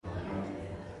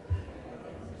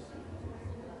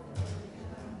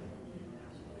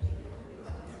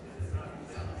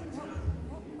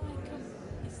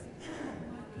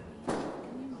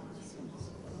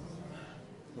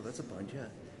mind,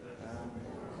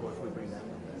 yeah. Or if we bring that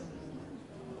one.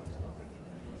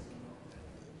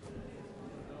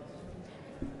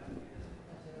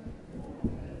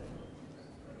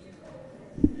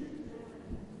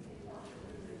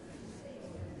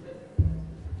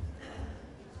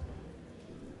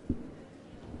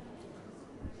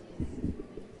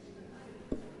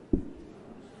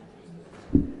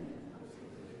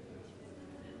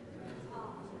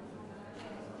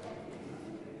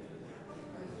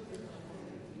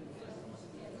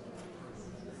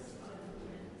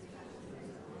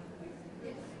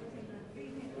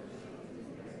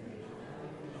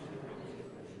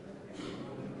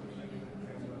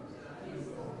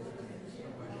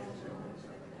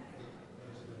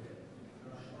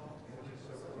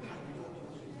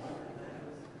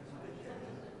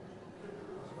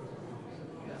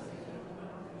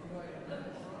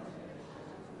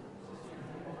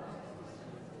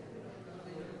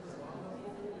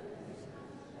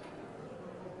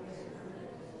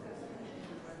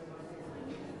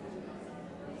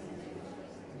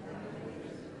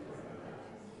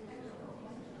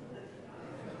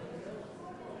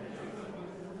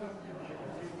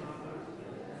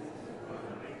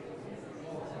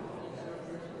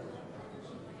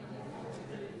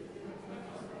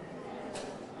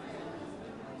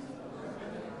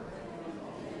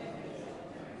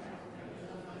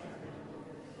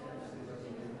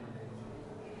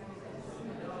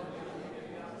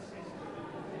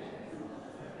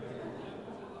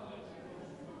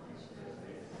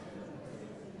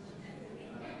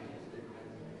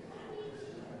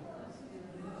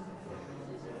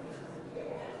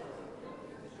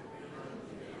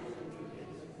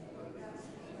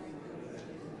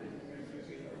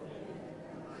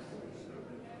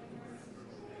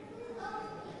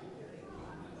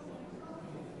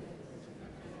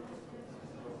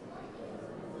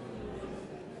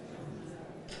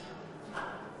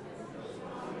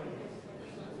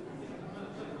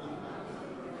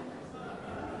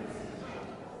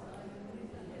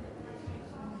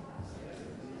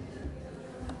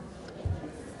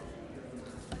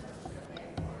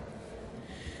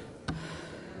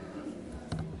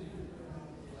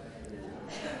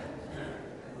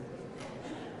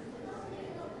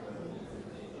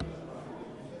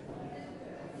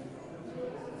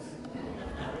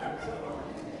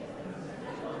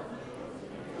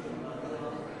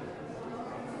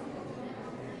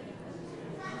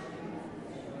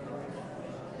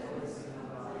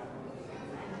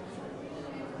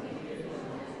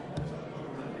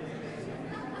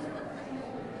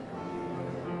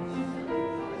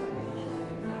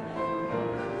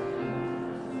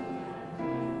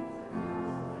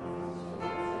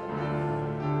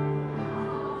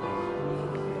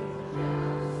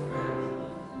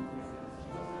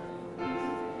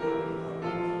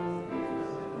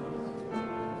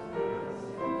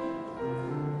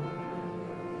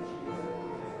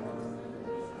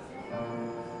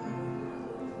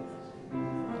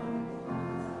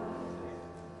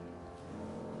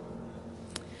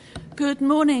 Good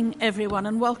morning, everyone,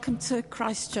 and welcome to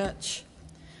Christchurch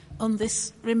on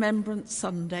this Remembrance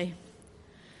Sunday.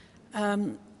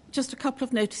 Just a couple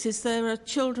of notices. There are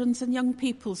children's and young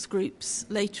people's groups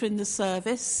later in the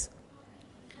service,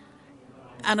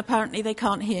 and apparently they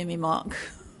can't hear me, Mark.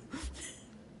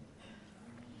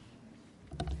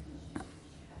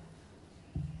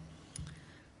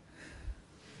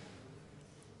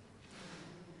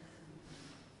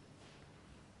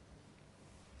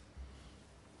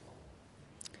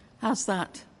 How's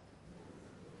that?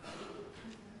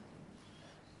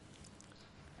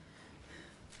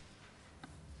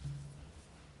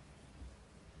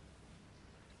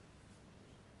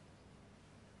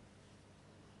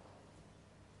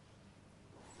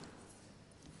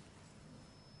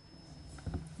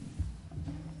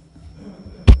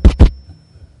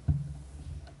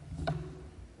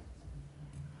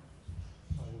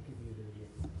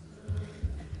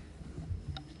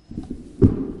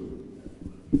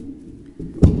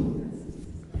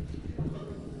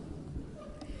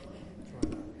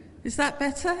 Is that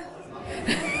better?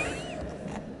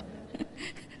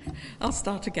 I'll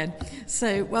start again.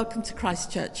 So, welcome to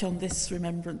Christchurch on this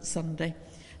Remembrance Sunday.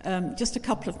 Just a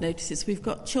couple of notices. We've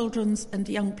got children's and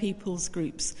young people's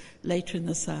groups later in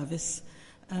the service.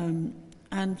 And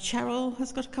Cheryl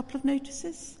has got a couple of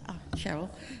notices. Cheryl.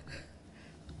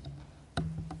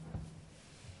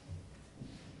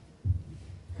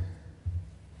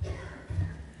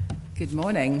 Good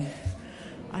morning.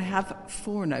 I have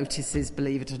 4 notices,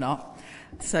 believe it or not,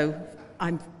 so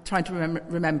I'm trying to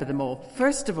remember them all.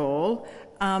 First of all,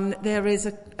 there is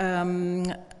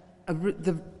the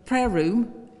prayer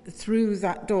room through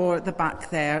that door at the back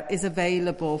there is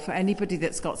available for anybody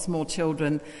that's got small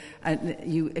children, and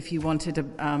if you wanted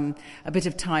a bit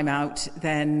of time out,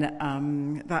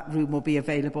 then that room will be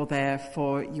available there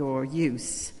for your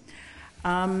use.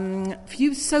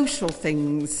 Few social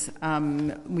things.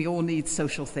 We all need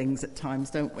social things at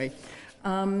times, don't we?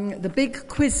 The big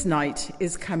quiz night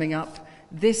is coming up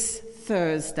this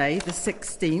Thursday, the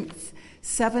 16th,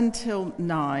 7 till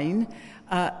 9.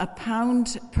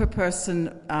 £1 per person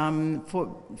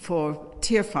for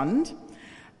Tier Fund,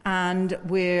 and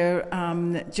we're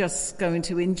just going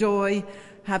to enjoy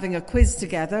having a quiz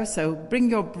together. So bring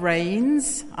your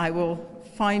brains. I will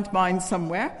find mine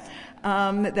somewhere.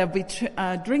 There'll be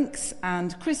drinks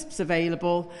and crisps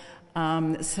available.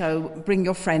 So bring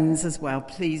your friends as well.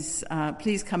 Please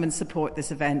come and support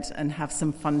this event and have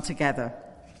some fun together.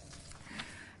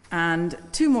 And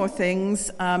two more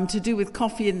things to do with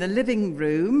coffee in the living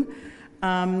room.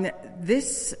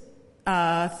 This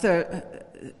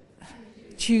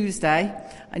Tuesday,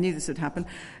 I knew this would happen,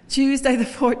 Tuesday the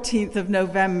 14th of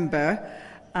November,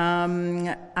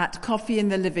 at Coffee in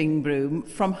the Living Room,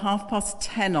 from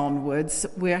 10:30 onwards,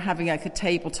 we're having like a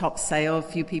tabletop sale. A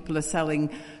few people are selling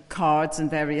cards and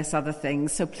various other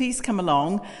things. So please come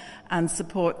along and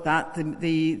support that.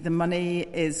 The money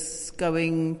is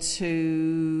going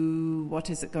to... What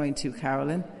is it going to,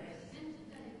 Carolyn?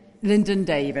 Lyndon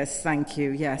Davis, thank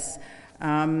you, yes.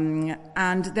 And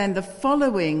then the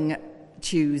following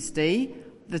Tuesday,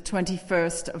 the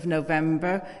 21st of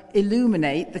November,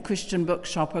 Illuminate, the Christian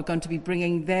bookshop, are going to be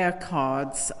bringing their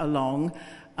cards along,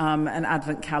 and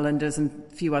advent calendars and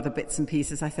a few other bits and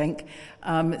pieces, I think.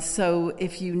 So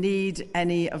if you need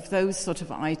any of those sort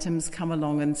of items, come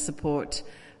along and support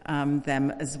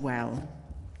them as well.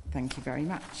 Thank you very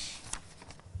much.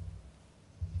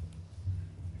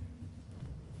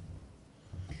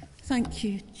 Thank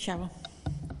you, Cheryl.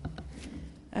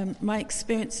 My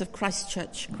experience of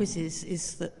Christchurch quizzes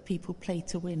is that people play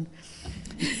to win.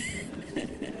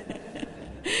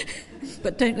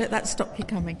 But don't let that stop you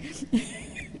coming.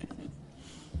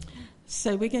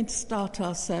 So we're going to start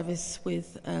our service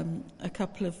with a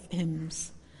couple of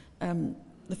hymns.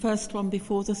 The first one,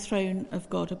 Before the Throne of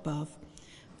God Above.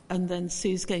 And then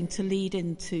Sue's going to lead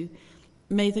into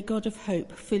May the God of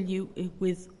Hope fill you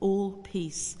with all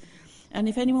peace. And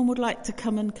if anyone would like to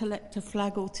come and collect a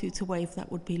flag or two to wave,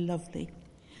 that would be lovely.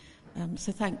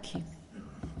 So thank you.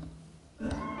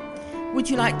 Would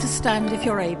you like to stand if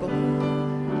you're able?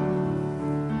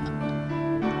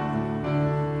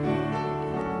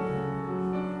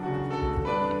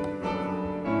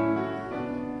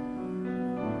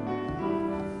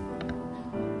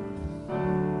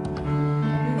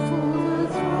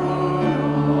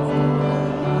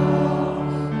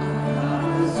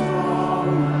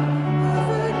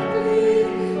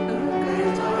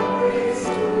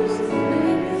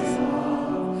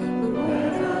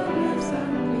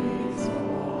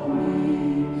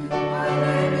 I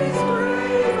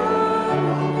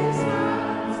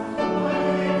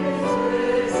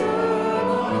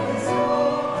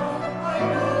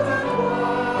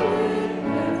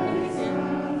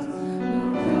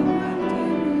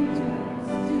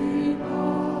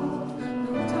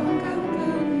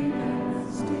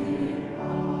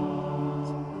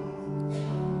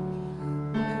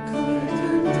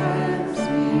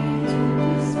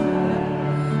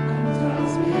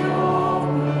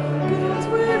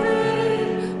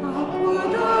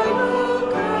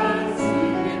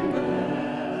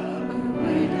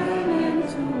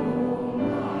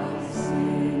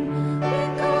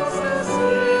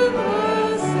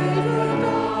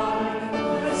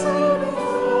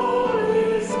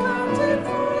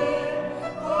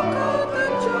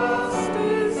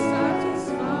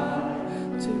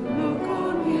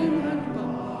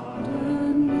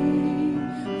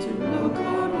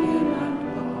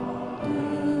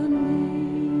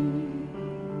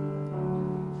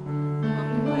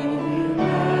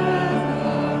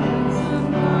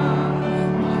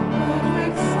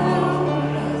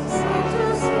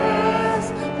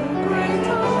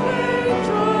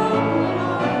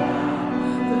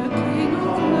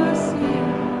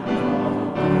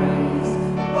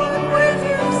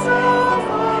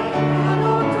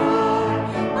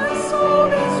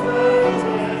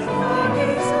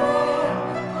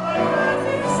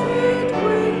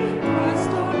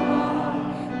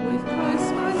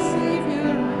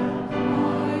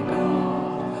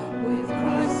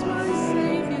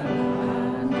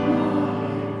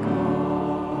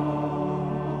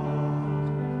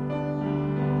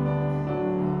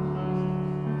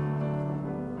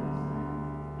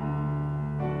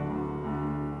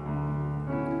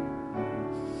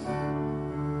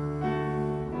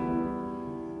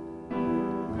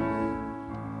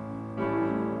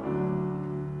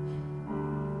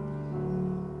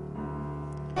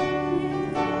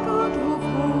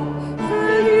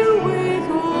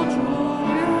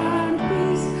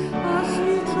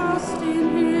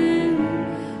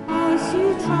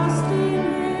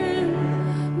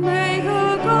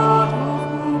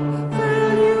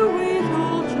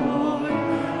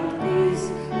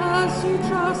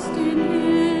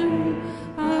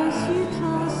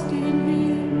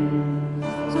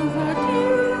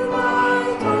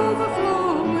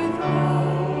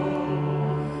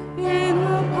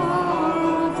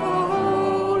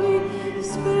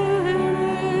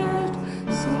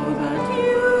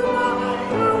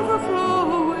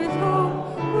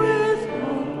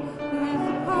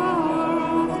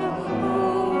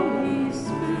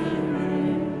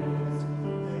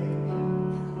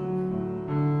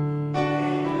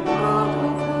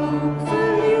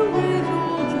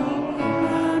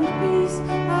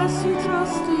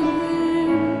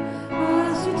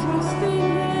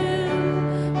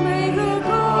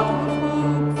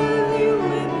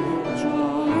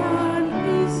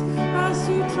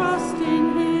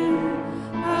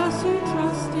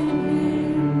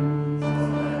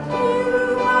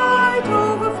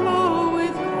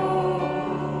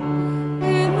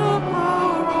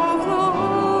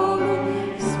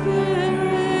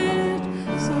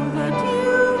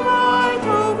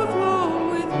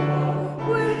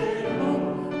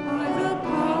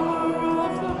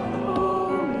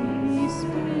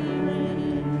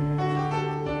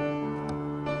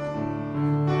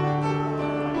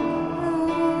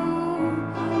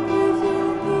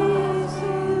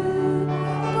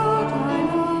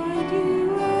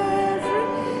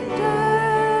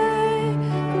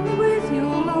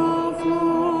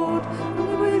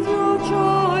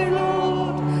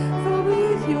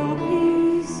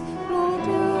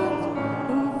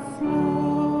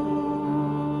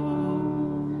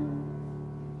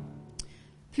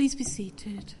Please be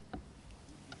seated.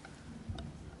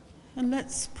 And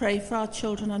let's pray for our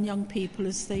children and young people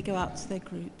as they go out to their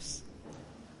groups.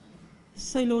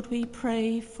 So, Lord, we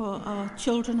pray for our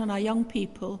children and our young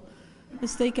people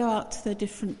as they go out to their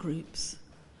different groups.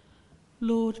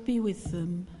 Lord, be with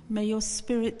them. May your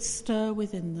Spirit stir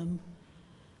within them.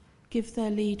 Give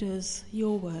their leaders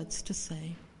your words to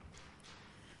say.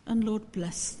 And Lord,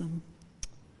 bless them.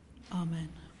 Amen.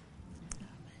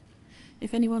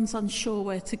 If anyone's unsure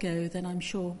where to go, then I'm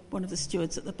sure one of the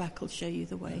stewards at the back will show you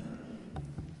the way.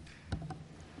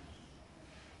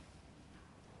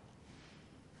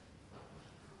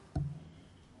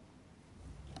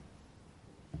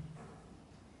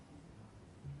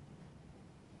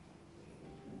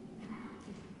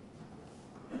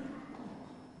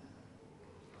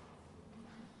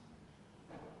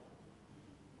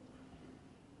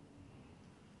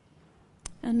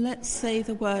 And let's say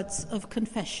the words of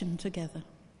confession together.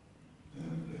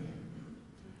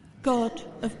 God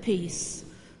of peace,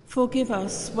 forgive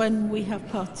us when we have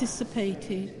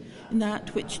participated in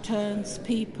that which turns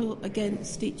people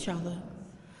against each other,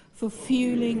 for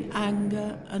fueling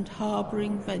anger and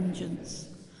harbouring vengeance,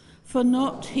 for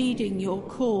not heeding your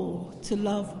call to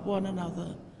love one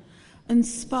another.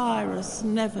 Inspire us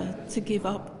never to give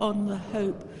up on the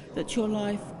hope that your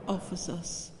life offers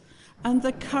us, and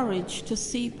the courage to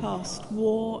see past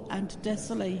war and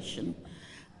desolation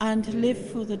and live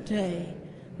for the day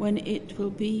when it will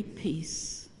be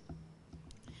peace.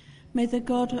 May the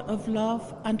God of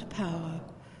love and power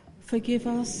forgive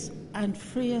us and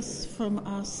free us from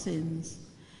our sins,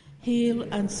 heal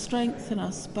and strengthen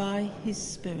us by his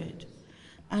Spirit,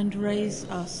 and raise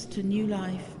us to new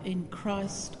life in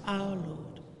Christ our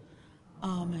Lord.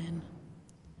 Amen.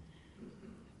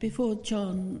 Before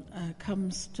John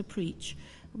comes to preach,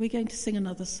 we're going to sing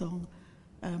another song.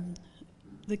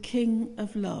 The King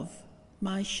of Love,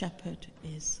 my shepherd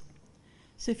is.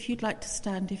 So if you'd like to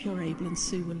stand, if you're able, and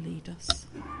Sue will lead us.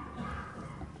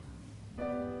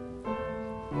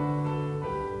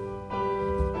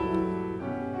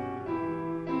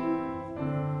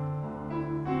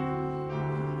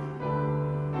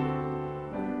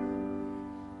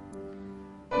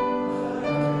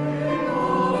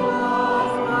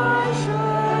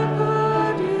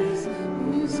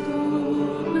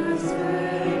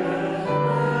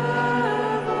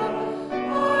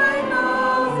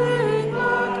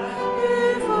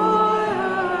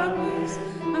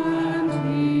 And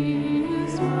he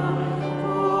is mine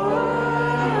forever.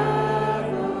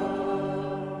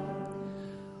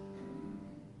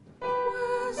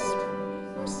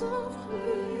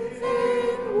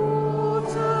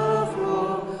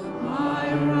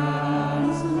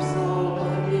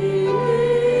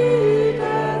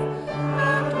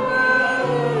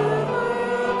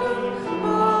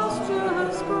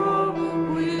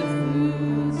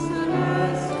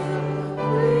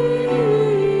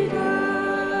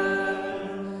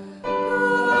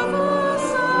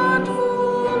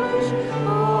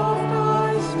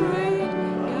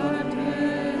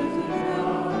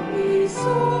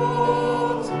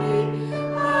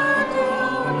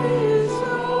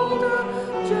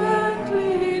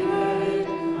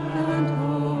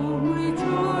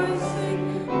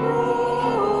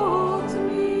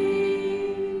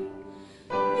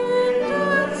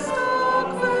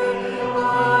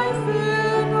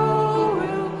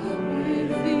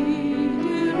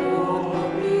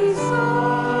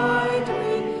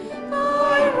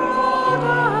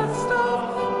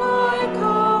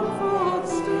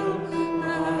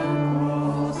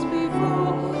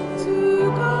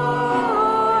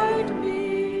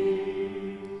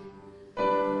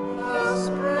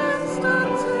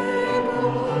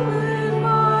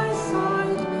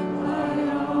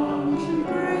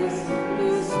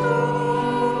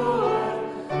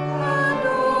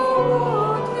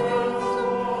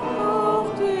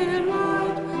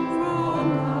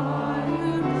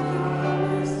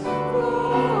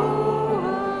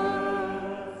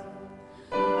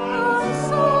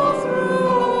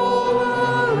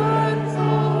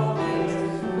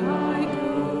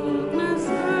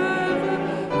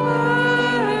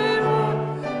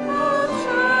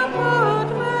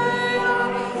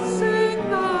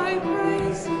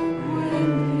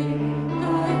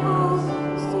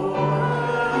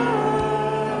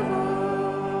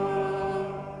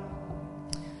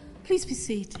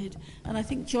 seated. And I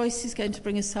think Joyce is going to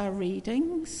bring us our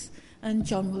readings, and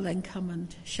John will then come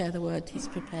and share the word he's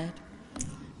prepared.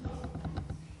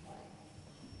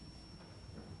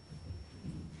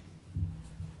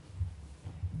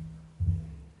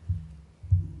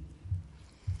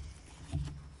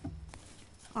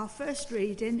 Our first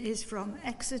reading is from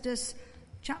Exodus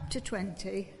chapter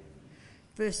 20,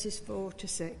 verses 4 to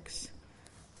 6.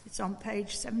 It's on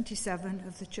page 77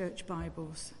 of the Church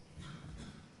Bibles.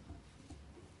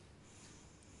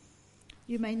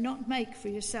 You may not make for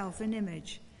yourself an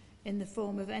image in the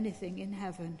form of anything in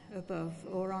heaven above,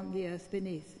 or on the earth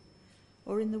beneath,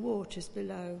 or in the waters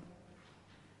below.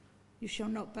 You shall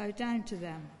not bow down to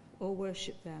them or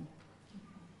worship them.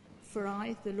 For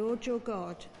I, the Lord your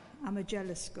God, am a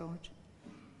jealous God,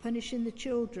 punishing the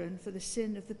children for the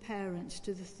sin of the parents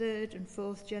to the third and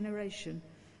fourth generation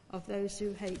of those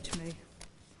who hate me,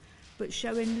 but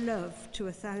showing love to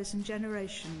 1,000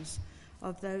 generations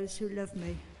of those who love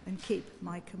me and keep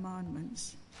my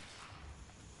commandments.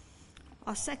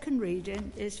 Our second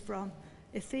reading is from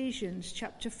Ephesians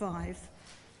chapter 5,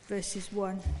 verses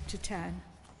 1 to 10,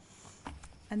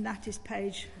 and that is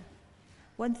page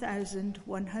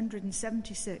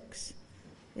 1176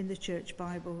 in the Church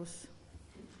Bibles.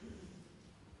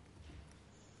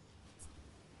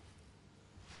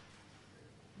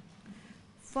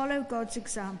 Follow God's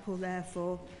example,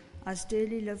 therefore, as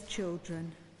dearly loved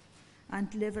children,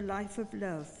 and live a life of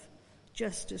love,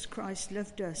 just as Christ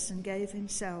loved us and gave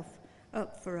himself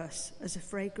up for us as a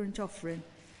fragrant offering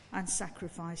and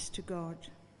sacrifice to God.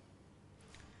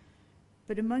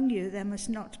 But among you there must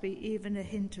not be even a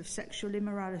hint of sexual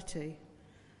immorality,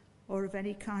 or of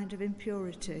any kind of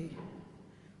impurity,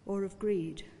 or of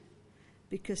greed,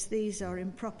 because these are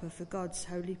improper for God's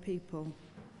holy people.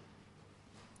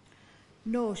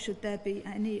 Nor should there be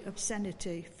any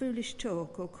obscenity, foolish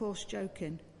talk, or coarse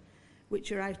joking,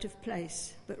 which are out of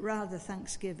place, but rather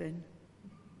thanksgiving.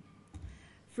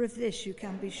 For of this you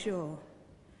can be sure: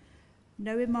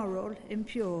 no immoral,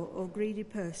 impure, or greedy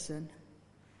person,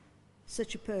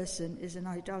 such a person is an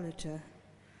idolater,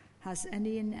 has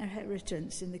any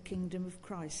inheritance in the kingdom of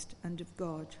Christ and of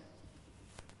God.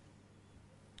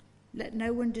 Let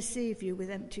no one deceive you with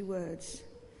empty words,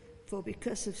 for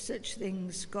because of such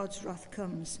things God's wrath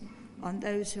comes on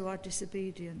those who are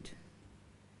disobedient.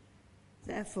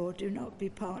 Therefore do not be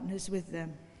partners with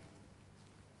them.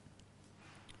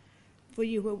 For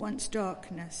you were once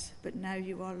darkness, but now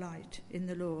you are light in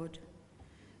the Lord.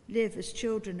 Live as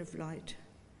children of light,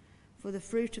 for the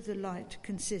fruit of the light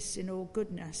consists in all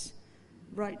goodness,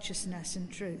 righteousness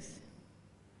and truth.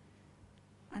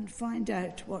 And find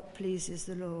out what pleases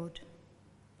the Lord.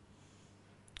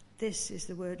 This is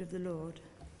the word of the Lord.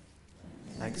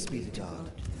 Thanks be to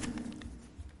God.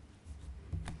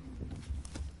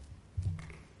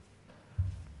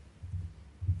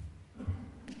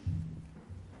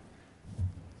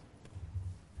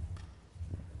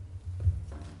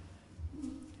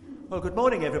 Well, good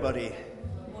morning, everybody.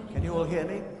 Can you all hear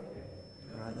me?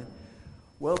 All right, then.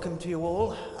 Welcome to you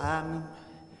all.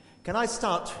 Can I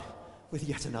start with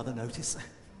yet another notice?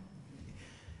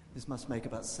 This must make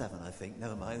about 7, I think.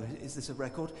 Never mind. Is this a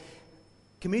record?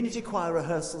 Community choir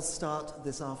rehearsals start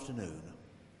this afternoon,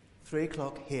 3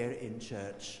 o'clock here in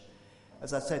church.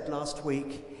 As I said last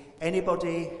week,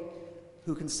 anybody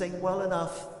who can sing well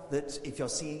enough that if you're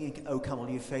singing "O Come All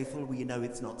You Faithful," we know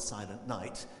it's not Silent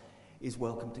Night, is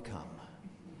welcome to come.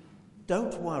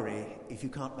 Don't worry if you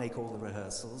can't make all the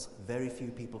rehearsals. Very few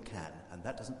people can, and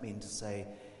that doesn't mean to say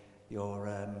you're,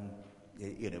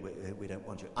 we don't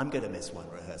want you. I'm going to miss one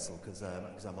rehearsal because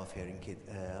I'm off hearing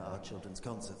our children's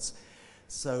concerts.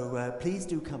 So please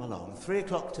do come along. 3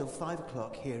 o'clock till 5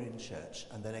 o'clock here in church,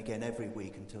 and then again every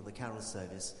week until the carol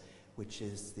service, which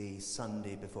is the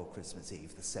Sunday before Christmas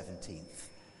Eve, the 17th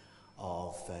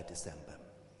of December.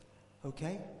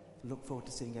 Okay? Look forward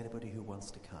to seeing anybody who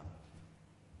wants to come.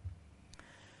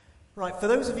 Right, for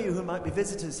those of you who might be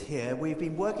visitors here, we've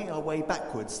been working our way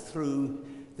backwards through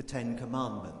the 10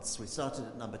 Commandments. We started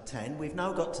at number 10. We've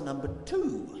now got to number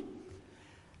 2.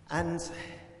 And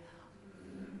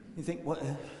you think, what,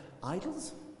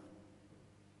 idols?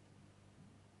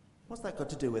 What's that got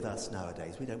to do with us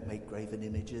nowadays? We don't make graven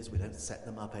images. We don't set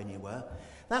them up anywhere.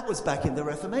 That was back in the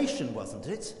Reformation, wasn't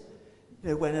it?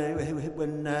 You know,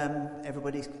 when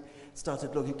everybody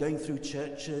started going through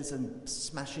churches and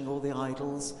smashing all the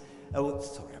idols.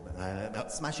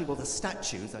 Smashing all the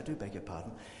statues. I do beg your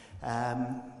pardon.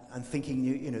 And thinking,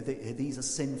 these are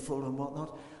sinful and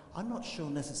whatnot. I'm not sure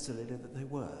necessarily that they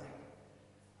were.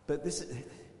 But this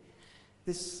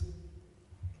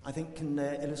I think, can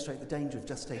illustrate the danger of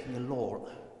just taking a law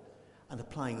and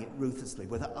applying it ruthlessly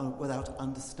without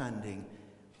understanding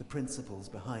the principles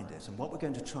behind it. And what we're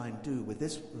going to try and do with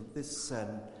this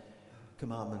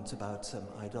commandment about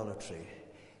idolatry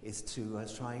is to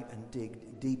try and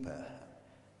dig deeper.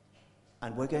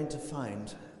 And we're going to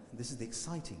find, this is the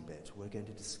exciting bit, we're going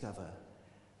to discover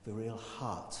the real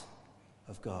heart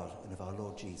of God and of our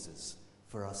Lord Jesus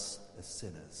for us as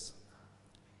sinners.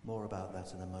 More about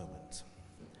that in a moment.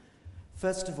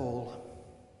 First of all,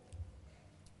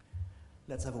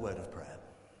 let's have a word of prayer.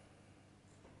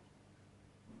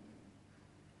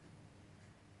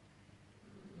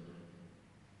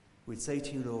 We'd say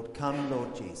to you, Lord, come,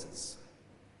 Lord Jesus.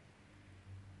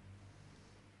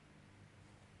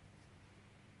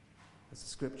 As the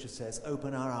scripture says,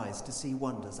 open our eyes to see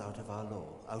wonders out of our law,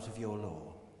 out of your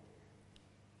law.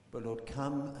 But Lord,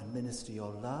 come and minister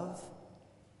your love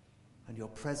and your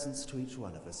presence to each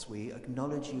one of us. We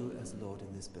acknowledge you as Lord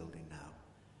in this building now.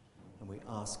 And we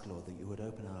ask, Lord, that you would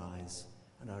open our eyes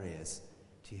and our ears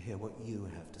to hear what you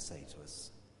have to say to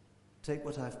us. Take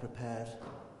what I've prepared.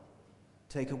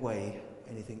 Take away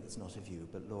anything that's not of you.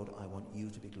 But Lord, I want you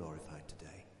to be glorified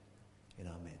today in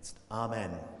our midst.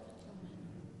 Amen.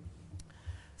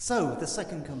 So, the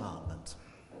second commandment.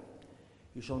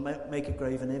 You shall make a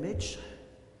graven image.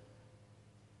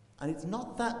 And it's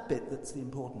not that bit that's the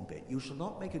important bit. You shall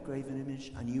not make a graven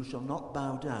image, and you shall not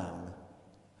bow down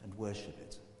and worship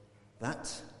it.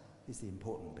 That is the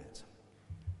important bit.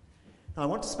 Now, I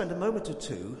want to spend a moment or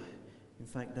two, in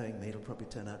fact, knowing me, it'll probably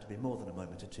turn out to be more than a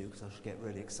moment or two, because I shall get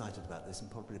really excited about this and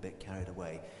probably a bit carried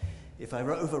away. If I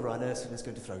overrun, Ursula's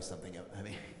going to throw something at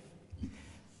me.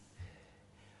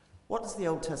 What does the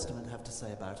Old Testament have to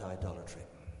say about idolatry?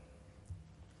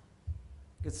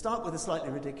 We could start with a slightly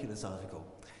ridiculous article.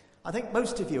 I think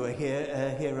most of you are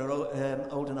here are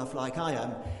old enough, like I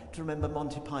am, to remember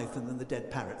Monty Python and the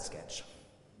Dead Parrot sketch.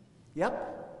 Yep?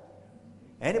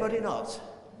 Anybody not?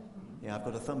 Yeah, I've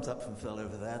got a thumbs up from Phil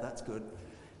over there. That's good.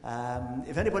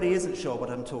 If anybody isn't sure what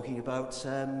I'm talking about,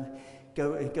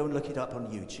 go and look it up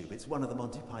on YouTube. It's one of the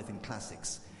Monty Python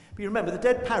classics. But you remember the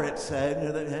dead parrot.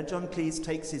 John Cleese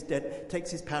takes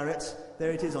his parrot. There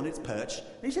it is on its perch,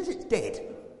 and he says it's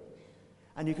dead.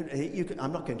 And you can.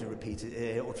 I'm not going to repeat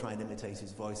it or try and imitate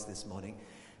his voice this morning.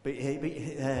 But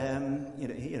and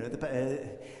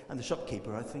the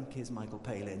shopkeeper, I think is Michael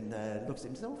Palin, looks at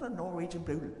him and says, "Oh, a Norwegian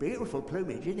blue, beautiful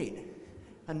plumage, isn't it?"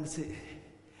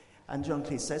 And John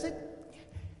Cleese says it.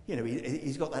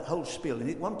 He's got that whole spiel, and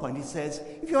at one point he says,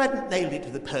 "If you hadn't nailed it to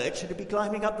the perch, it'd be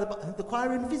climbing up the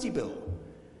choir invisible."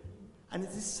 And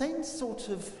it's the same sort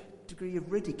of degree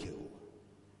of ridicule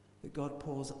that God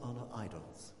pours on our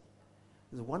idols.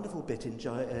 There's a wonderful bit in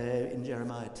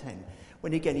Jeremiah 10,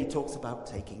 when again he talks about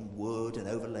taking wood and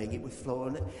overlaying it with floor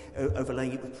and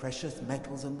overlaying it with precious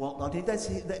metals and whatnot. And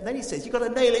then he says, you've got to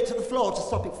nail it to the floor to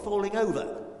stop it falling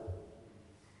over.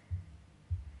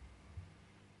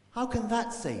 How can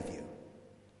that save you?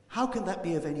 How can that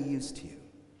be of any use to you?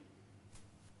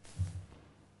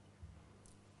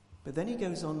 But then he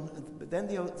goes on,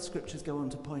 the scriptures go on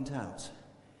to point out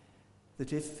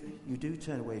that if you do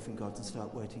turn away from God and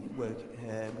start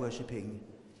worshipping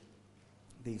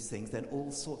these things, then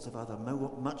all sorts of other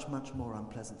much, much more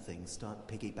unpleasant things start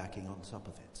piggybacking on top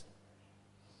of it.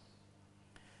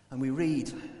 And we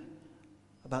read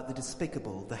about the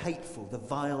despicable, the hateful, the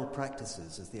vile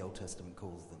practices, as the Old Testament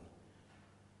calls them.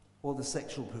 All the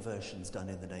sexual perversions done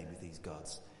in the name of these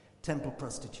gods. Temple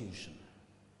prostitution.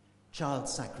 Child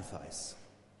sacrifice.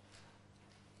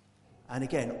 And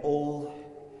again, all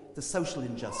the social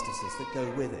injustices that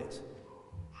go with it.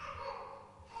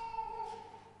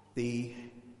 The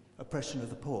oppression of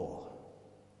the poor.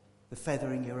 The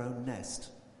feathering your own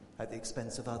nest at the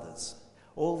expense of others.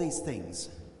 All these things.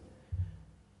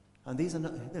 And these are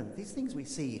not, these things we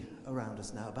see around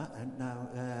us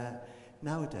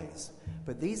nowadays.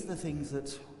 But these are the things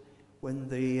that when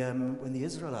the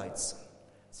Israelites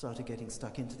started getting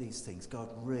stuck into these things, God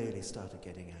really started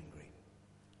getting angry.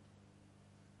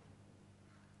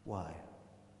 Why?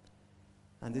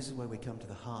 And this is where we come to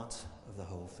the heart of the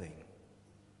whole thing.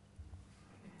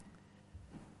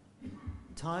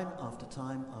 Time after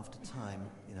time after time,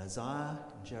 in Isaiah,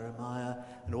 and Jeremiah,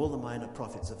 and all the minor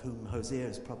prophets, of whom Hosea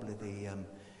is probably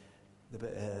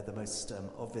the most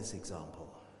obvious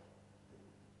example,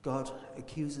 God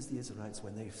accuses the Israelites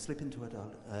when they slip into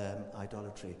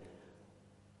idolatry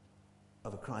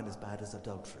of a crime as bad as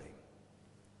adultery.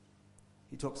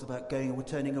 He talks about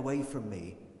turning away from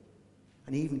me,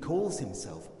 and he even calls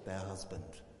himself their husband,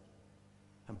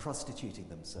 and prostituting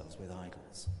themselves with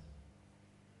idols.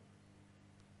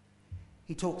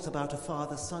 He talks about a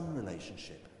father-son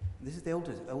relationship. This is the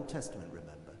Old Testament,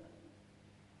 remember.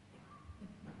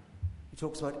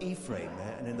 talks about Ephraim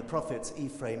there, and in the prophets,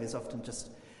 Ephraim is often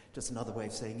just another way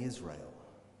of saying Israel.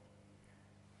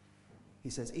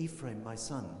 He says, Ephraim, my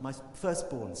son, my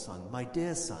firstborn son, my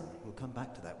dear son. We'll come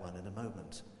back to that one in a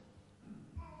moment.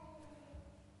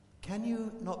 Can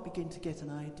you not begin to get an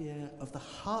idea of the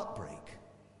heartbreak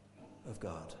of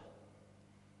God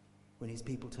when his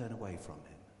people turn away from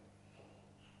him?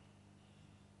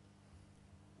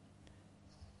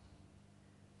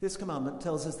 This commandment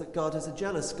tells us that God is a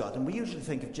jealous God, and we usually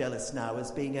think of jealous now as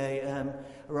being a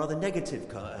rather negative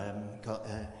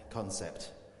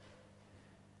concept.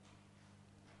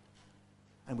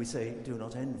 And we say, do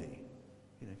not envy,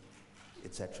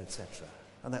 etc., etc.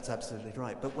 And that's absolutely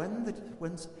right. But when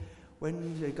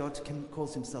God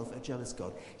calls himself a jealous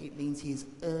God, it means he is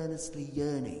earnestly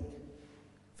yearning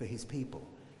for his people.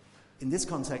 In this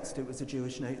context, it was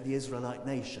the Israelite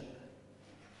nation.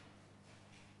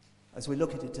 As we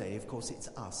look at it today, of course, it's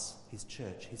us, his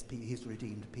church, his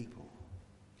redeemed people.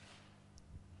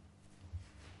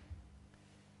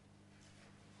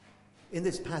 In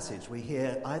this passage, we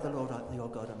hear, I, the Lord, your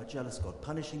God, am a jealous God,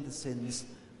 punishing the sins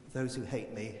of those who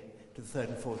hate me to the third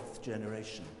and fourth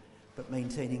generation, but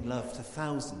maintaining love to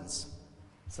thousands,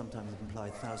 sometimes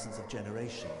implied thousands of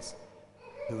generations,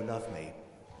 who love me.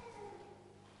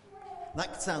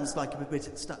 That sounds like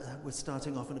we're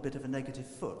starting off on a bit of a negative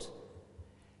foot.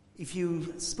 If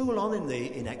you spool on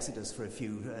in Exodus for a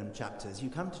few chapters, you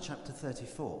come to chapter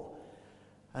 34.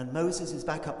 And Moses is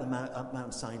back up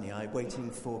Mount Sinai, waiting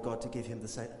for God to give him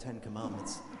the Ten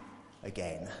Commandments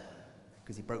again,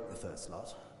 because he broke the first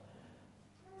lot.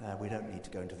 We don't need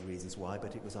to go into the reasons why,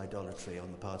 but it was idolatry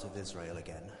on the part of Israel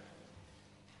again.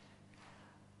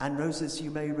 And Moses,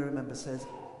 you may remember, says,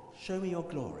 show me your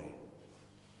glory.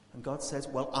 And God says,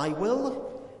 well, I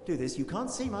will do this. You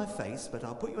can't see my face, but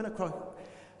I'll put you in a crack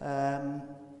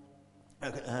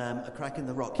in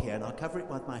the rock here, and I'll cover it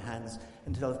with my hands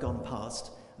until I've gone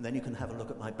past, and then you can have a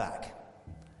look at my back.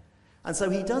 And so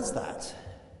he does that.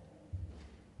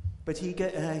 But he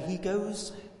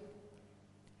goes,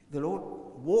 the Lord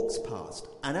walks past,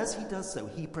 and as he does so,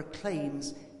 he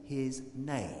proclaims his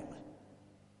name.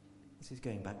 This is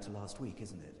going back to last week,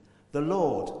 isn't it? The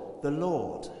Lord, the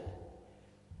Lord.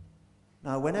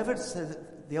 Now, whenever it says,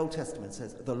 the Old Testament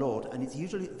says the Lord, and it's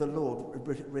usually the Lord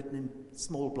written in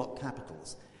small block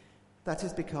capitals, that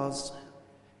is because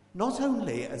not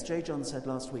only, as J. John said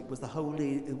last week, was the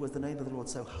name of the Lord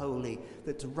so holy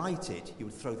that to write it, you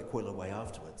would throw the quill away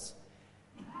afterwards.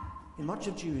 In much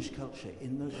of Jewish culture,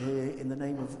 the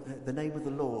name of the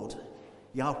Lord,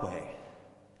 Yahweh,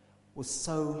 was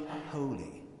so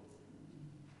holy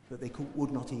that they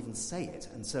would not even say it.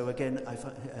 And so again,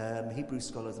 Hebrew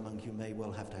scholars among you may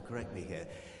well have to correct me here.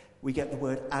 We get the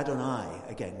word Adonai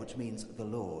again, which means the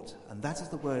Lord. And that is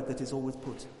the word that is always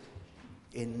put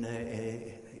in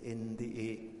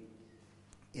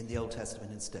the Old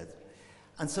Testament instead.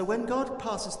 And so when God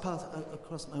passes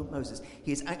across Moses,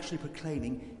 he is actually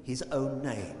proclaiming his own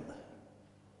name.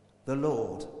 The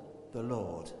Lord, the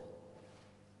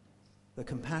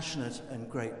compassionate and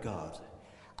great God.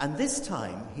 And this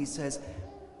time, he says,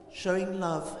 showing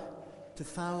love to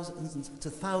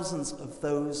thousands of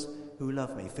those who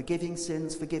love me, forgiving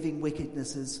sins, forgiving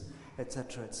wickednesses,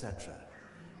 etc., etc.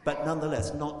 But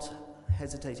nonetheless, not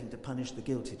hesitating to punish the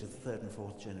guilty to the third and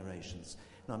fourth generations.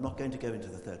 Now, I'm not going to go into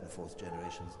the third and fourth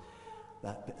generations,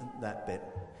 that bit.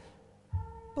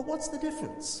 But what's the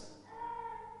difference?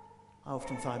 I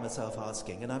often find myself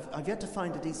asking, and I've yet to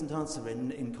find a decent answer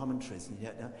in commentaries. And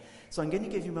so I'm going to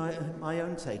give you my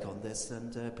own take on this,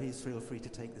 and please feel free to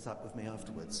take this up with me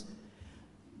afterwards.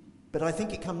 But I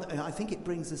think it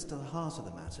brings us to the heart of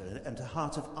the matter, and to the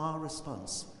heart of our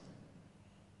response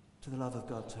to the love of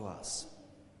God to us.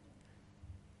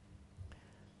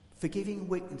 Forgiving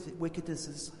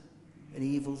wickednesses and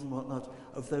evils and whatnot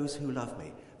of those who love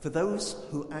me. For those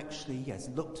who actually,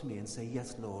 look to me and say,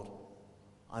 yes, Lord,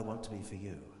 I want to be for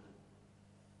you.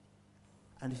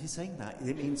 And if he's saying that,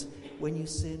 it means when you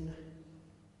sin,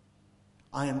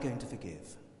 I am going to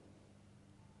forgive.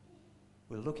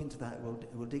 We'll look into that,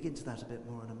 we'll dig into that a bit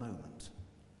more in a moment.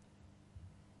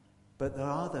 But there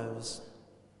are those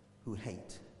who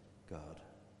hate God.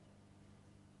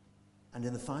 And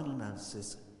in the final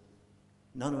analysis,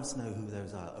 none of us know who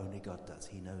those are, only God does.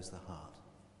 He knows the heart.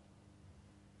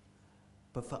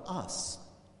 But for us,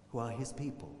 who are his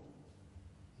people,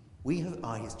 we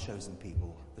are his chosen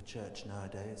people, the church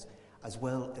nowadays, as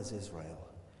well as Israel.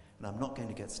 And I'm not going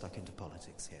to get stuck into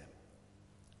politics here.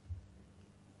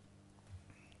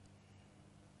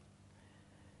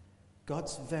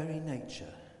 God's very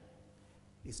nature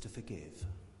is to forgive.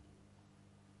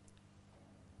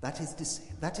 That is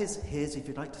his, if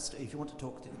you want to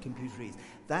talk to computerese,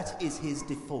 that is his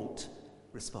default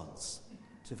response: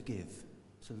 to forgive,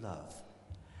 to love.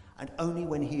 And only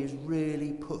when he is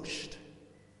really pushed,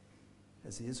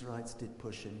 as the Israelites did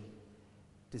push him,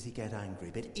 does he get angry.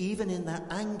 But even in that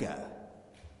anger,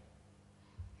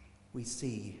 we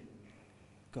see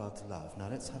God's love. Now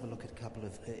let's have a look at a couple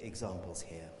of examples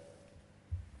here.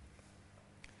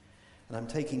 And I'm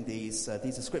taking these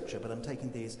are scripture, but I'm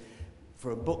taking these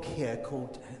for a book here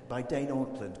by Dane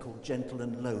Ortland called Gentle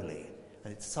and Lowly,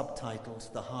 and it's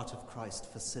subtitled The Heart of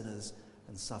Christ for Sinners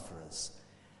and Sufferers.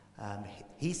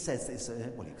 He says this,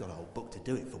 well, he's got a whole book to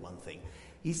do it for one thing.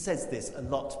 He says this a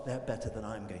lot better than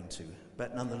I'm going to,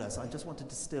 but nonetheless, I just want to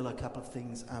distill a couple of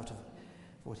things out of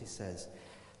what he says.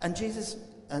 And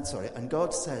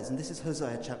God says, and this is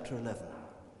Hosea chapter 11,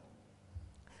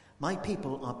 "My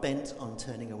people are bent on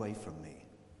turning away from me."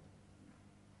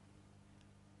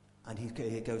 And he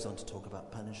goes on to talk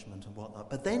about punishment and whatnot.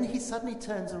 But then he suddenly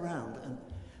turns around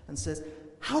and says,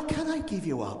 "How can I give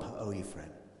you up, O Ephraim?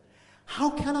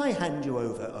 How can I hand you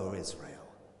over, O Israel?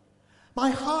 My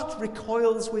heart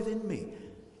recoils within me.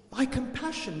 My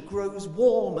compassion grows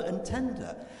warm and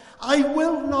tender. I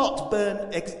will not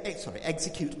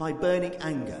execute my burning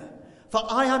anger, for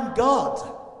I am God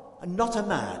and not a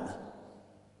man,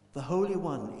 the Holy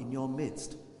One in your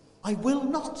midst. I will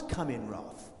not come in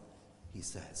wrath," he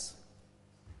says.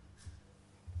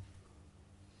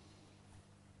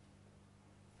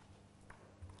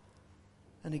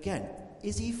 And again,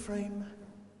 "Is Ephraim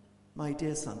my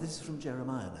dear son?" This is from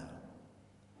Jeremiah now.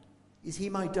 "Is he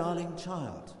my darling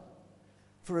child?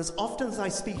 For as often as I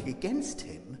speak against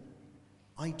him,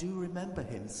 I do remember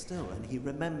him still." And he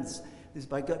remembers, this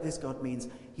God means,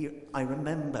 I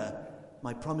remember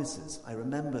my promises. I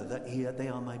remember that they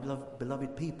are my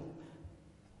beloved people.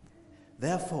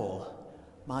 "Therefore,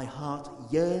 my heart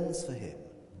yearns for him.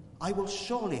 I will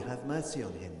surely have mercy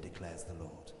on him, declares the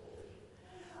Lord."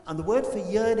 And the word for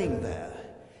yearning there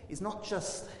is not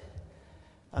just,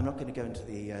 I'm not going to go into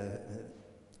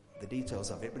the details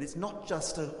of it, but it's not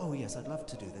just oh yes, I'd love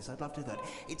to do this, I'd love to do that.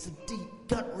 It's a deep,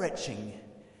 gut-wrenching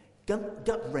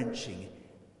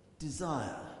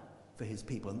desire for his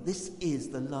people. And this is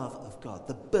the love of God,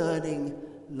 the burning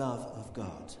love of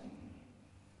God.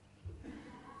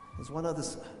 There's one other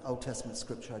Old Testament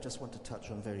scripture I just want to touch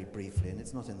on very briefly, and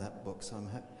it's not in that book, so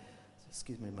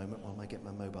excuse me a moment while I get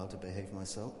my mobile to behave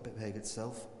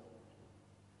itself.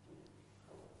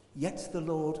 "Yet the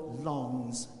Lord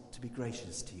longs to be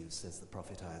gracious to you," says the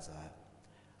prophet Isaiah.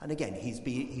 And again, he's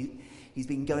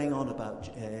been going on about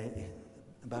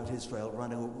Israel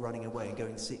running away and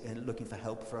going and looking for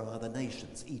help from other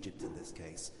nations, Egypt in this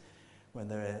case, when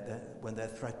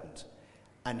they're threatened.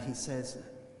 And he says,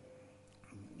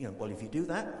 well, if you do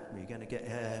that, you're going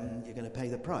to pay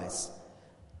the price.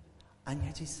 And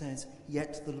yet he says,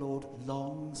 "Yet the Lord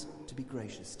longs to be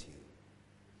gracious to you.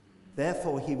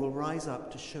 Therefore he will rise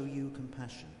up to show you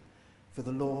compassion, for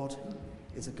the Lord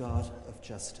is a God of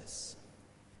justice."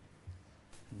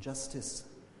 And justice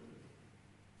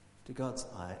in God's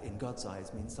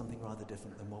eyes means something rather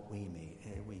different than what we mean.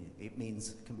 It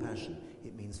means compassion.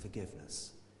 It means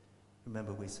forgiveness.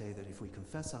 Remember, we say that if we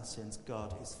confess our sins,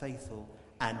 God is faithful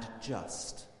and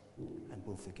just and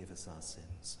will forgive us our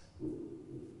sins.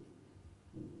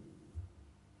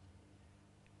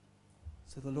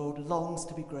 So the Lord longs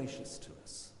to be gracious to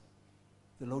us.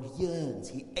 The Lord yearns,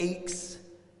 he aches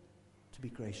to be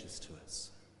gracious to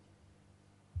us.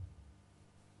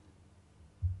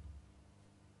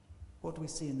 What do we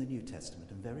see in the New Testament?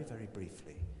 And very, very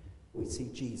briefly, we see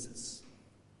Jesus.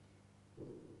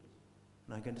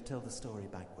 And I'm going to tell the story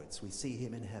backwards. We see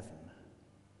him in heaven,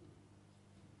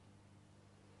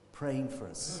 praying for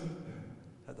us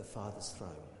at the Father's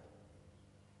throne.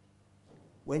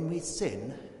 When we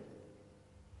sin,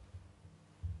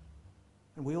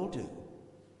 and we all do,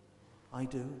 I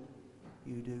do,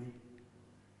 you do,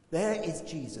 there is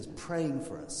Jesus praying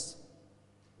for us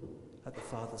at the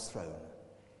Father's throne,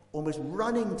 almost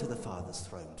running to the Father's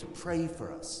throne to pray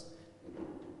for us.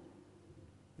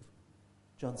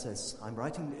 John says, "I'm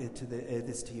writing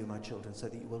this to you, my children, so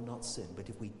that you will not sin. But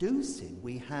if we do sin,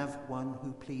 we have one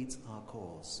who pleads our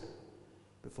cause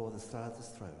before the Father's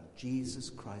throne, Jesus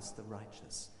Christ the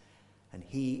righteous. And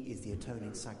he is the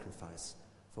atoning sacrifice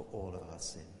for all of our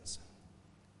sins."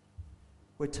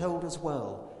 We're told as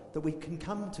well that we can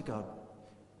come to God,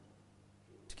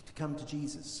 to come to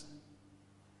Jesus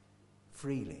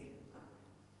freely.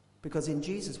 Because in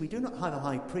Jesus we do not have a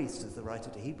high priest, as the writer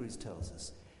to Hebrews tells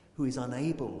us, who is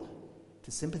unable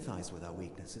to sympathize with our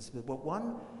weaknesses, but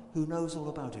one who knows all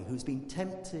about it, who's been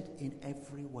tempted in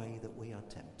every way that we are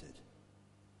tempted,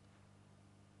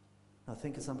 Now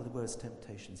think of some of the worst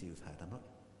temptations you've had.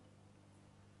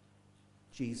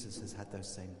 Jesus has had those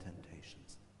same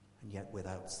temptations, and yet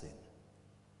without sin.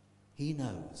 He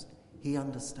knows. He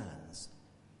understands.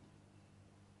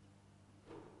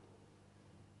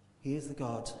 He is the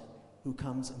God who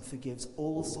comes and forgives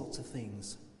all sorts of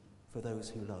things for those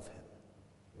who love him.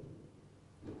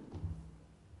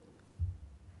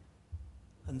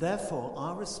 And therefore,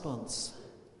 our response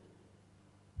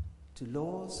to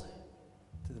laws,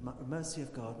 to the mercy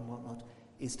of God and whatnot,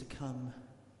 is to come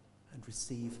and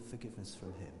receive forgiveness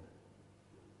from him.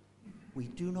 We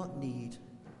do not need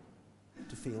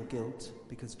to feel guilt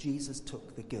because Jesus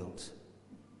took the guilt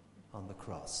on the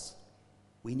cross.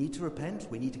 We need to repent,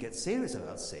 we need to get serious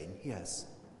about sin, yes,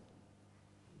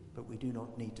 but we do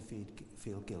not need to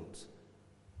feel guilt.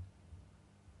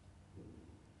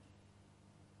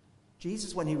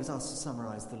 Jesus, when he was asked to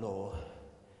summarize the law,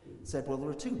 said, well, there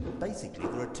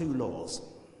are two laws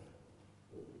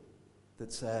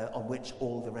that's on which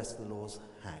all the rest of the laws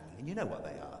hang. And you know what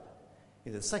they are.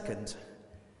 The second,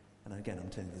 and again I'm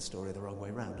telling the story the wrong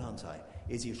way round, aren't I,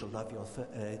 is you shall love your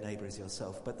neighbour as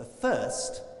yourself. But the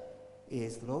first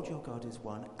is the Lord your God is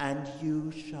one, and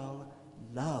you shall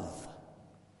love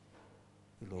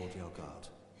the Lord your God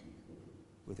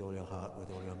with all your heart, with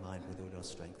all your mind, with all your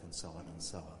strength, and so on and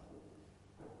so on.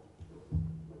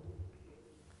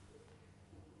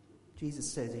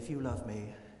 Jesus says, if you love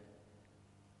me,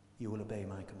 you will obey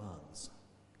my commands.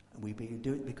 And we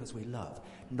do it because we love,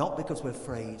 not because we're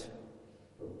afraid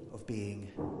of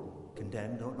being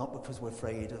condemned, or not because we're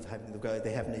afraid of having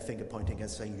the heavenly finger pointing at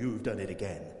us saying, you've done it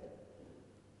again.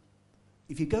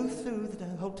 If you go through the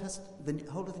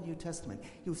whole of the New Testament,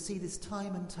 you'll see this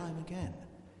time and time again.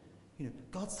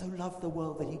 God so loved the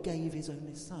world that he gave his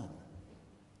only son.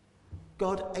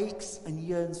 God aches and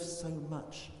yearns so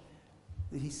much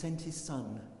that he sent his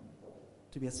son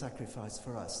to be a sacrifice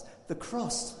for us. The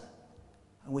cross,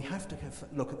 and we have to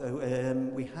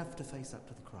we have to face up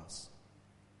to the cross.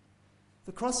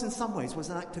 The cross, in some ways, was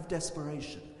an act of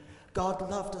desperation. God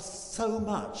loved us so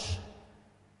much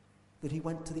that he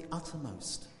went to the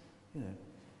uttermost.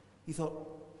 He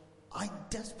thought, I'm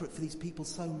desperate for these people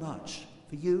so much,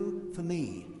 for you, for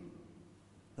me,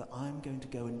 that I'm going to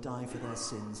go and die for their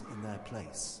sins in their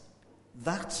place.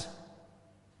 That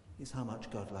is how much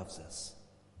God loves us.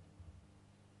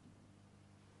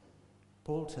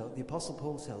 The Apostle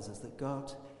Paul tells us that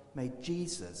God made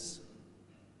Jesus,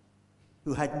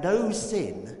 who had no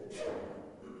sin,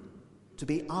 to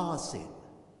be our sin.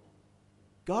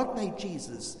 God made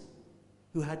Jesus,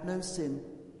 who had no sin,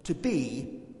 to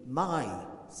be my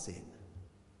sin.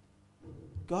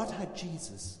 God had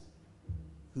Jesus,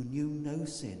 who knew no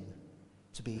sin,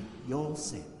 to be your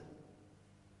sin.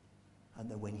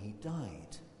 And that when he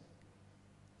died,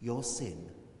 your sin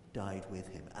died with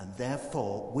him. And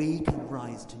therefore, we can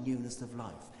rise to newness of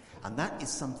life. And that is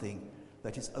something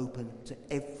that is open to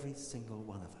every single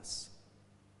one of us.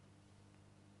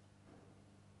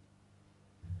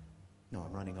 No,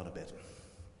 I'm running on a bit.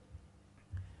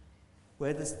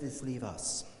 Where does this leave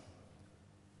us?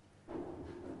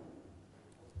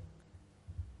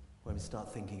 When we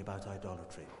start thinking about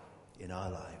idolatry in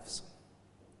our lives.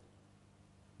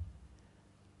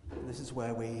 This is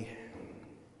where we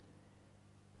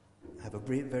have a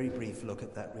very brief look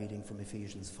at that reading from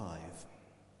Ephesians 5.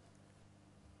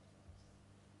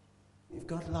 If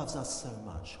God loves us so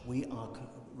much, we are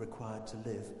required to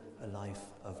live a life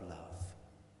of love.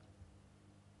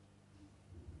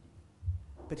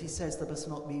 But he says there must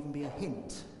not even be a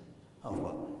hint of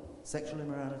what? Sexual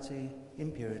immorality,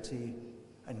 impurity,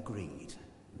 and greed.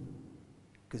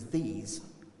 Because these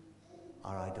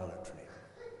are idolatry.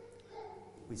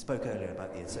 We spoke earlier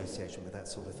about the association with that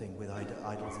sort of thing with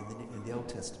idols in the Old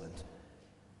Testament.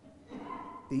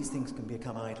 These things can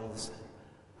become idols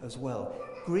as well.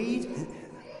 Greed,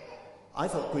 I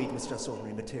thought greed was just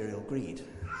ordinary material greed.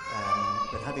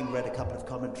 But having read a couple of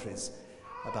commentaries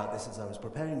about this as I was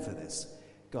preparing for this,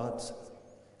 God,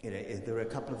 there are a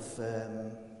couple of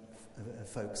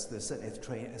folks, there's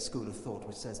certainly a school of thought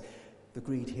which says the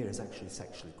greed here is actually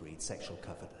sexual greed, sexual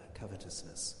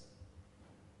covetousness.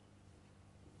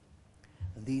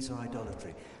 And these are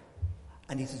idolatry.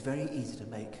 And it is very easy to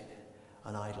make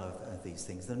an idol of these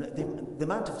things. The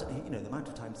amount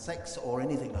of time sex or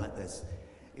anything like this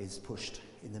is pushed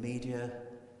in the media,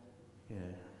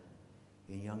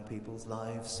 in young people's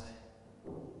lives.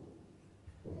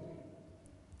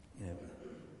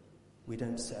 We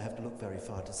don't have to look very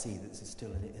far to see that this is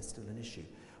still an issue.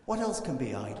 What else can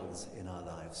be idols in our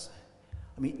lives?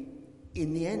 I mean,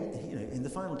 in the end, in the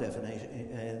final definition,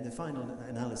 in the final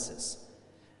analysis,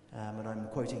 And I'm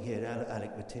quoting here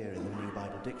Alec Matier in the New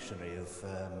Bible Dictionary of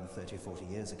 30 or 40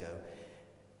 years ago.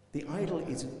 The idol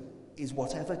is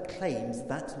whatever claims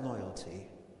that loyalty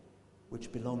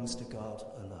which belongs to God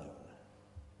alone.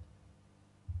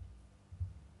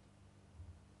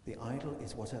 The idol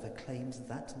is whatever claims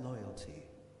that loyalty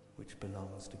which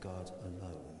belongs to God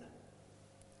alone.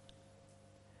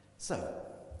 So,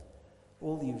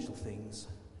 all the usual things: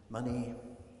 money,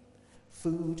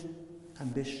 food,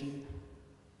 ambition.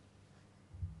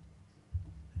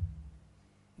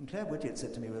 And Claire Widget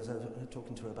said to me, as I was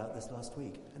talking to her about this last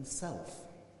week, and self.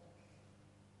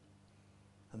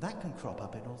 And that can crop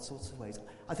up in all sorts of ways.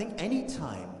 I think any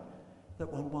time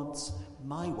that one wants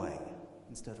my way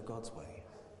instead of God's way,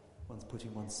 one's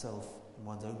putting oneself and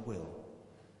one's own will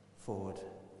forward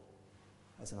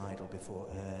as an idol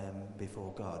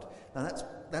before God. Now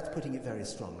that's putting it very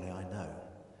strongly, I know.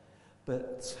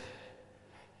 But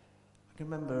I can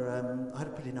remember I had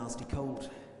a pretty nasty cold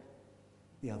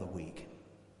the other week.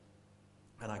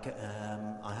 And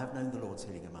I have known the Lord's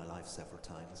healing in my life several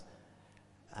times.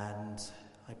 And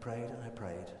I prayed,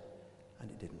 and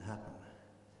it didn't happen.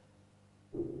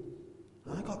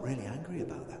 And I got really angry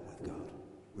about that with God,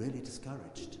 really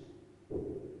discouraged.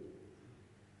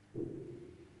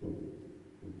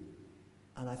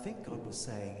 And I think God was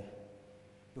saying,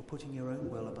 you're putting your own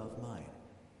will above mine.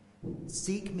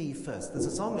 Seek me first. There's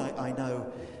a song I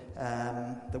know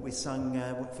that we sung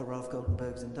for Ralph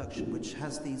Goldenberg's induction, which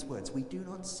has these words: we do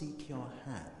not seek your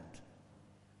hand,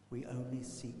 we only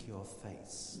seek your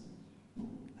face.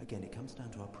 Again, it comes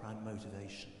down to our prime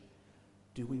motivation.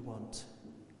 Do we want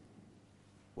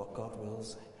what God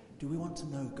wills? Do we want to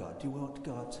know God? Do we want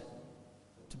God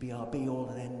to be our be-all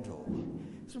and end-all?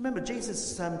 So remember,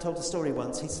 Jesus told a story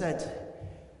once. He said,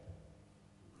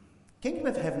 Kingdom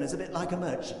of heaven is a bit like a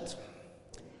merchant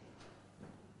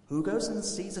who goes and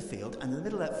sees a field, and in the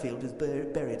middle of that field is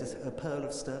buried a pearl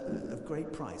of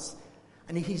great price.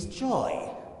 And in his joy,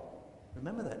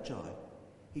 remember that joy,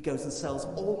 he goes and sells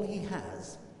all he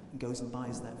has and goes and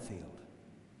buys that field.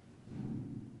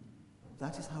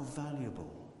 That is how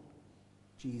valuable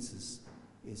Jesus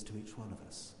is to each one of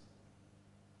us,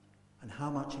 and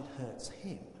how much it hurts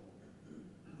him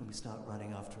when we start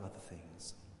running after other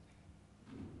things.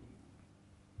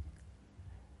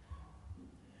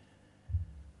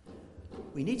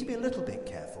 We need to be a little bit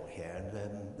careful here,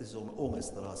 and this is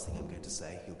almost the last thing I'm going to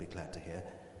say, you'll be glad to hear.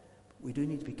 We do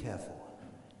need to be careful,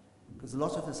 because a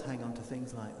lot of us hang on to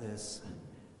things like this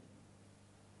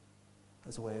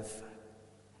as a way of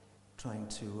trying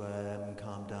to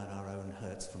calm down our own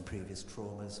hurts from previous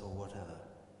traumas or whatever.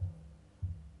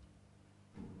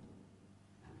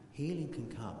 Healing can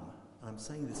come, and I'm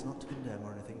saying this not to condemn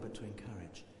or anything, but to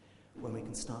encourage, when we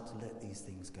can start to let these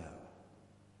things go.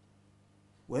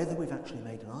 Whether we've actually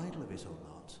made an idol of it or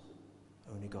not,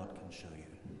 only God can show you.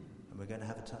 And we're going to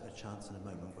have a chance in a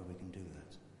moment where we can do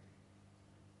that.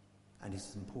 And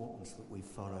it's important that we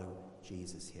follow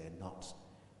Jesus here, not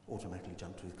automatically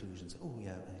jump to conclusions,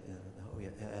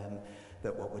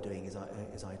 that what we're doing is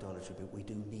idolatry, but we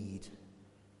do need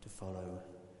to follow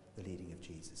the leading of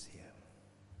Jesus here.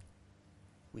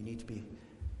 We need to be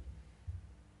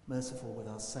merciful with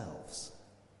ourselves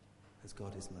as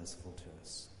God is merciful to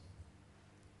us.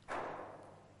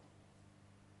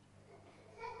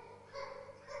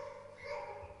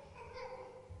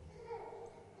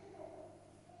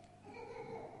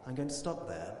 I'm going to stop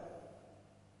there,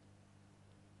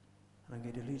 and I'm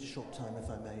going to leave a short time, if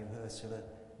I may, Ursula,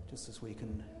 just as we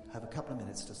can have a couple of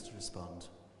minutes just to respond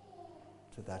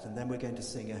to that, and then we're going to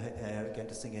sing a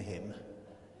hymn,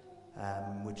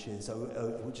 which is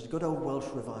a good old Welsh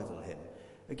revival hymn.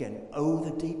 Again, "Oh,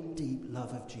 the deep, deep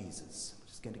love of Jesus,"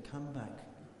 which is going to come back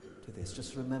to this.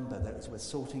 Just remember that as we're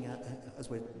sorting out,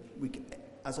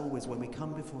 as always, when we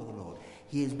come before the Lord,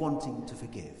 He is wanting to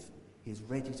forgive. He is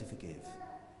ready to forgive.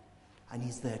 And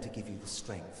He's there to give you the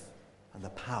strength and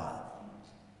the power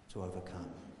to overcome.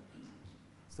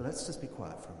 So let's just be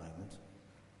quiet for a moment.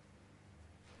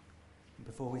 And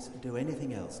before we do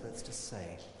anything else, let's just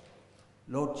say,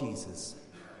 Lord Jesus,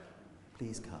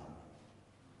 please come.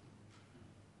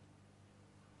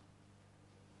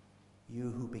 You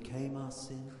who became our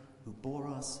sin, who bore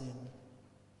our sin,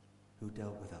 who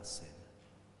dealt with our sin,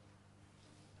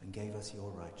 and gave us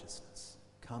your righteousness.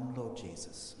 Come, Lord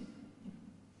Jesus.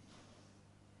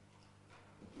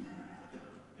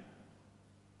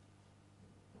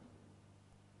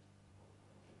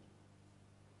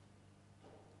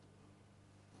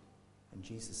 And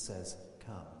Jesus says,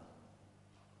 come.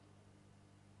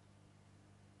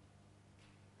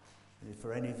 And if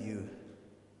for any of you,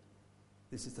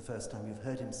 this is the first time you've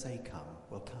heard him say come,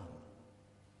 well, come.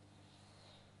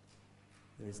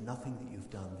 There is nothing that you've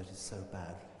done that is so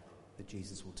bad that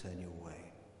Jesus will turn you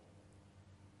away.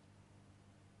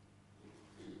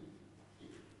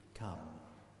 Come.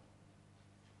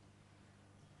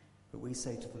 But we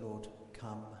say to the Lord,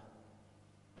 come,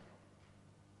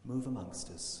 move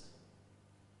amongst us,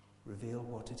 reveal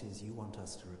what it is you want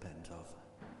us to repent of,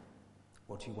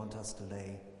 what you want us to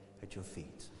lay at your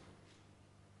feet.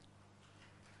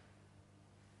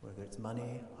 Whether it's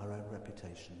money, our own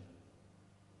reputation,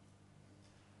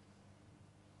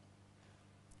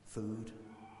 food,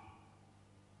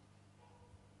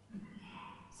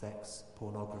 sex,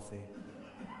 pornography,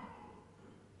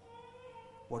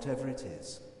 whatever it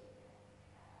is,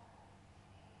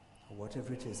 or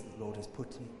whatever it is that the Lord is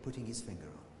putting his finger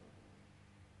on.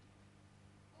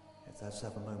 Let's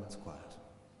have a moment's quiet.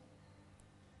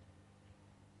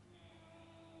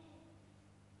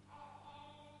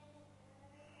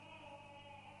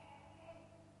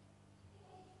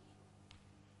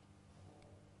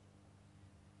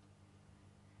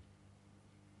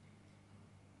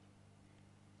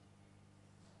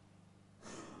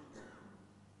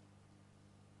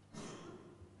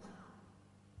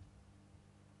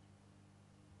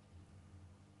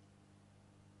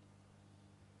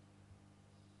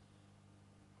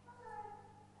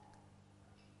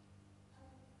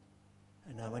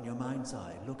 And now in your mind's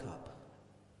eye, look up.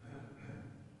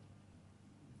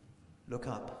 Look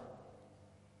up.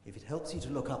 If it helps you to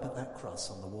look up at that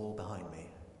cross on the wall behind me.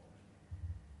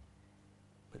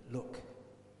 But look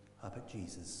up at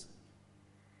Jesus.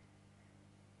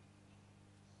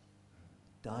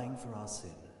 Dying for our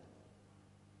sin.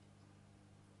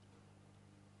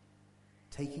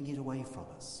 Taking it away from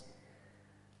us.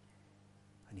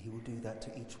 And he will do that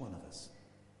to each one of us.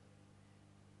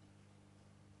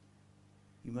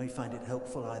 You may find it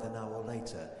helpful either now or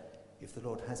later if the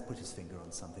Lord has put his finger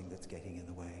on something that's getting in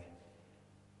the way.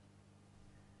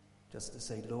 Just to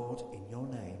say, Lord, in your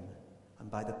name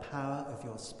and by the power of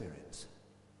your Spirit,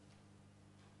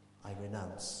 I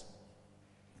renounce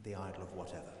the idol of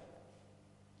whatever.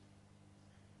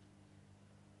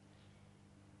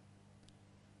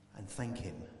 And thank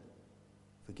him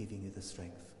for giving you the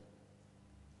strength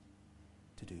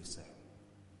to do so.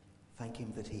 Thank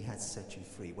him that he has set you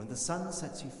free. When the Son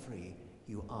sets you free,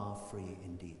 you are free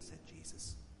indeed, said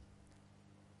Jesus.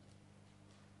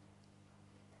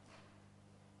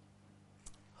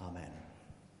 Amen.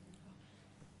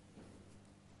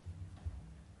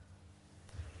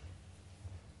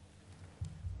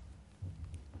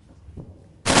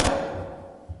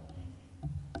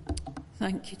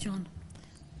 Thank you, John.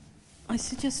 I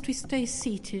suggest we stay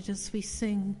seated as we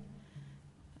sing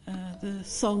the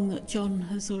song that John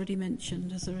has already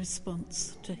mentioned as a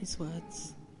response to his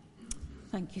words.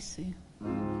 Thank you, Sue.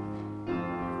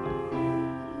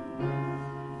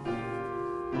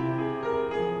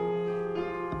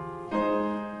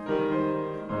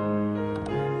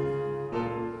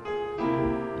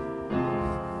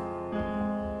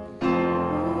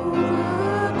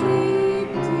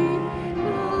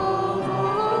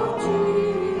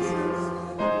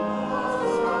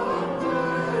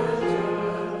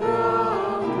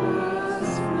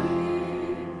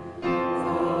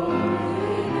 For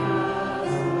in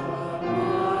us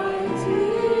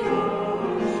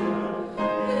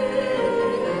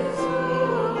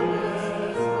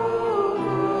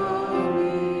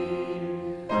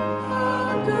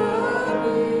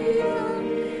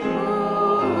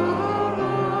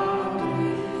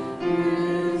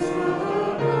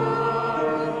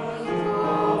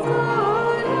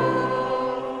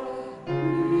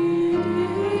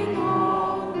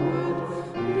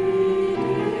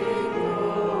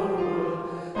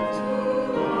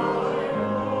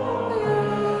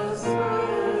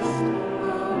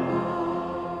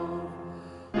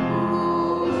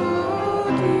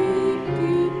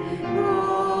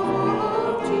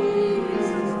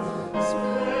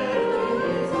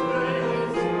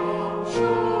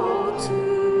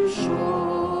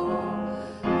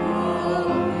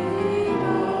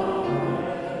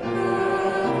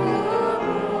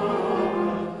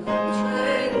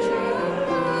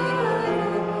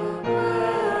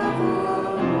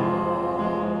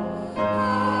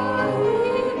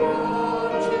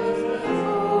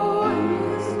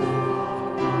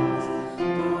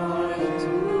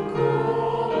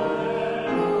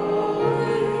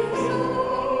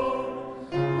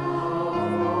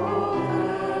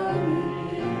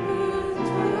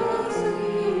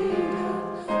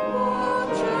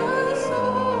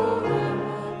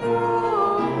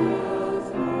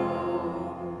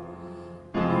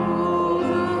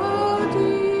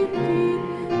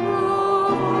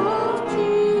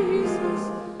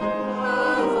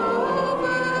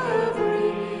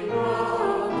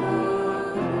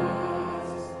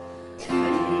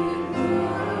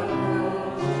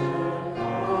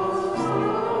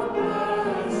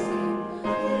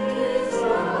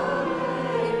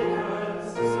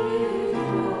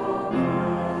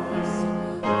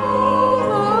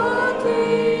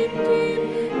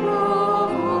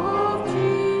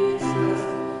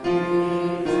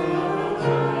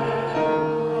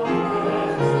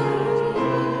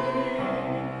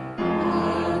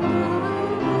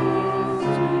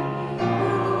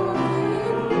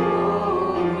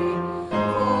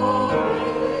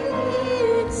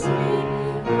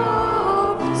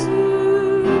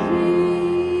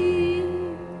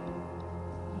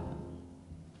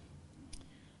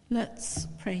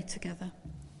pray together.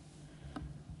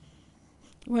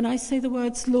 When I say the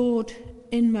words, Lord,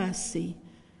 in mercy,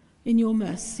 in your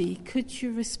mercy, could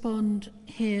you respond,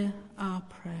 hear our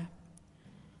prayer?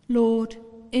 Lord,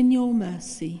 in your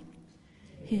mercy,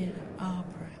 hear our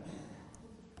prayer.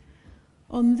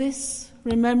 On this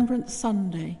Remembrance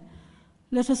Sunday,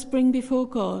 let us bring before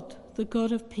God, the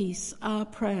God of peace, our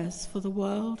prayers for the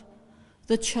world,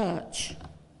 the church,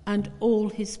 and all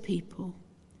his people.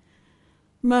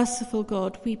 Merciful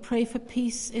God, we pray for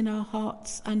peace in our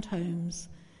hearts and homes,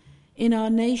 in our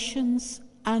nations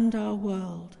and our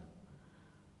world,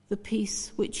 the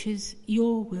peace which is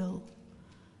your will,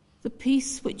 the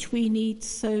peace which we need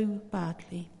so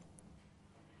badly.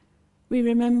 We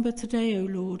remember today, O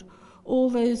Lord,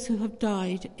 all those who have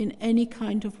died in any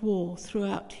kind of war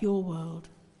throughout your world.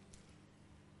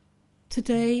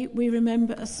 Today we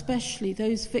remember especially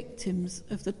those victims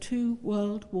of the 2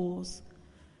 world wars,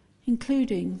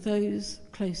 including those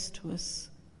close to us,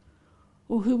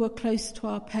 or who were close to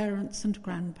our parents and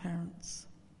grandparents.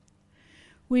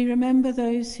 We remember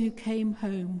those who came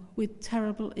home with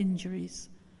terrible injuries,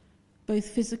 both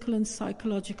physical and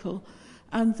psychological,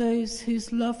 and those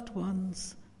whose loved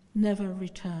ones never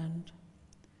returned.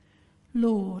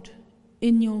 Lord,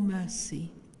 in your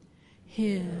mercy,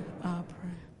 hear our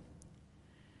prayer.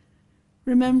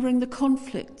 Remembering the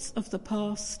conflicts of the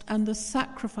past and the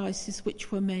sacrifices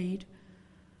which were made,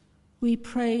 we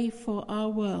pray for our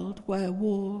world where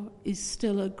war is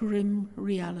still a grim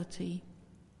reality.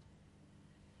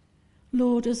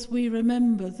 Lord, as we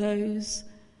remember those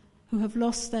who have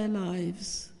lost their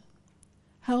lives,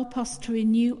 help us to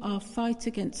renew our fight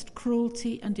against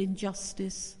cruelty and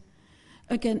injustice,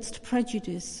 against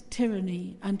prejudice,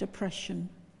 tyranny, and oppression.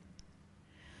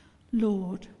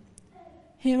 Lord,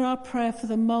 hear our prayer for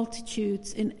the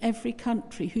multitudes in every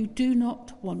country who do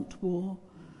not want war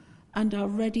and are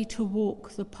ready to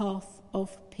walk the path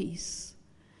of peace.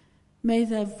 May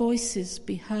their voices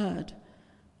be heard,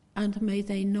 and may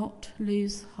they not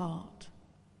lose heart.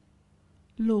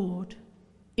 Lord,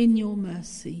 in your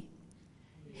mercy,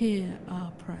 hear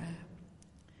our prayer.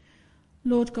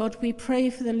 Lord God, we pray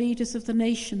for the leaders of the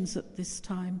nations at this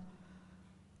time,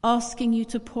 asking you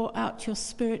to pour out your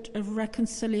spirit of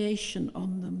reconciliation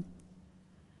on them.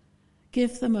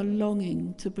 Give them a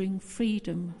longing to bring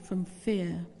freedom from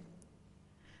fear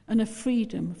and a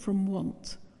freedom from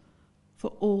want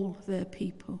for all their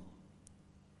people.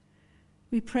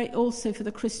 We pray also for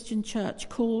the Christian church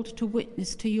called to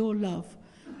witness to your love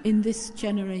in this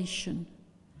generation.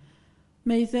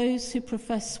 May those who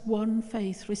profess one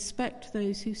faith respect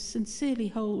those who sincerely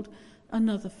hold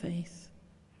another faith,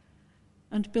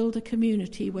 and build a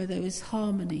community where there is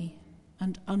harmony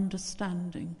and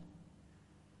understanding.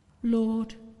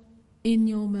 Lord, in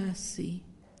your mercy,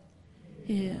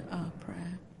 hear our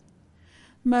prayer.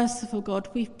 Merciful God,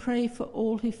 we pray for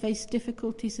all who face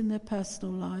difficulties in their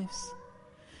personal lives.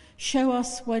 Show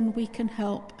us when we can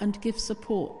help and give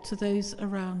support to those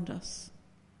around us.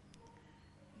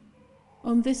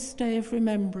 On this day of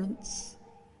remembrance,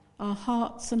 our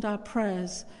hearts and our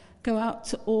prayers go out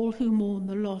to all who mourn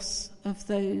the loss of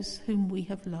those whom we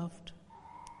have loved.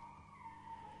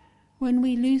 When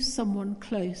we lose someone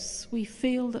close, we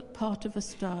feel that part of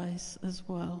us dies as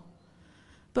well,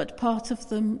 but part of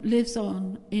them lives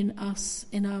on in us,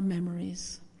 in our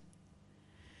memories.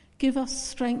 Give us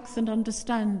strength and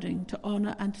understanding to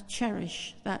honour and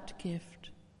cherish that gift.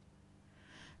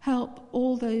 Help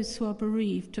all those who are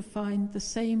bereaved to find the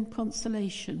same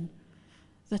consolation,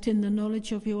 that in the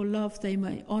knowledge of your love they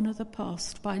may honour the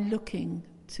past by looking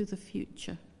to the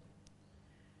future.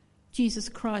 Jesus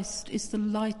Christ is the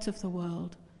light of the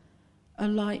world, a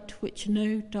light which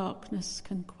no darkness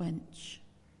can quench.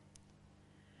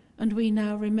 And we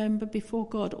now remember before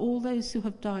God all those who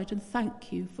have died and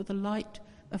thank you for the light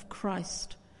of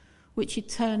Christ, which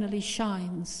eternally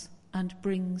shines and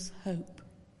brings hope.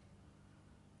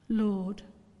 Lord,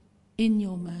 in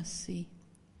your mercy,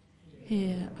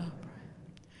 hear our prayer.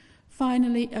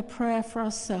 Finally, a prayer for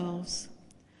ourselves,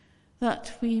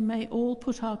 that we may all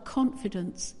put our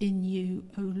confidence in you,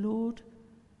 O Lord.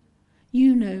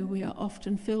 You know we are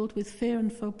often filled with fear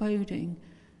and foreboding,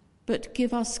 but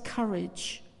give us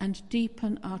courage and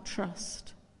deepen our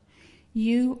trust.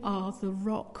 You are the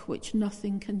rock which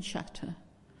nothing can shatter.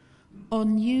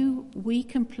 On you we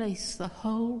can place the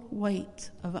whole weight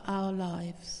of our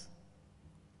lives.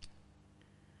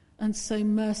 And so,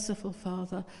 merciful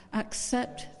Father,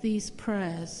 accept these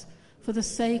prayers for the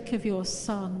sake of your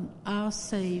Son, our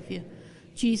Saviour,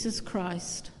 Jesus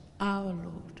Christ, our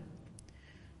Lord.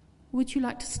 Would you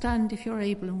like to stand if you're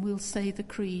able, and we'll say the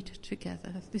creed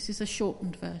together? This is a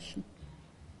shortened version.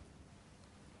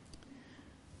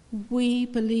 We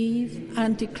believe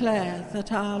and declare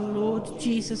that our Lord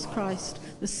Jesus Christ,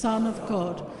 the Son of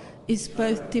God, is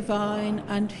both divine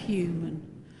and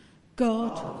human,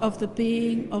 God of the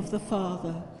being of the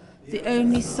Father, the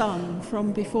only Son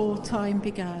from before time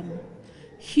began,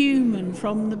 human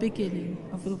from the beginning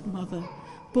of the Mother,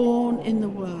 born in the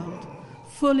world,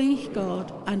 fully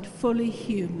God and fully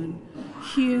human,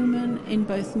 human in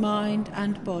both mind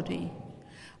and body.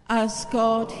 As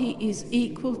God, he is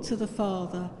equal to the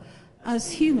Father.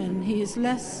 As human, he is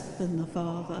less than the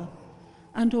Father.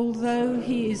 And although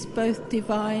he is both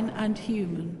divine and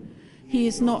human, he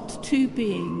is not two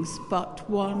beings, but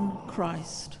one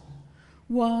Christ.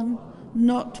 One,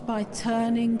 not by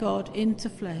turning God into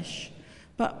flesh,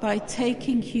 but by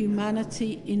taking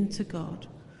humanity into God.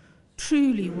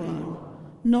 Truly one,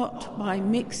 not by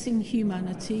mixing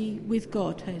humanity with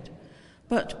Godhead,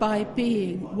 but by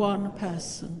being one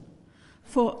person.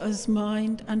 For as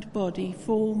mind and body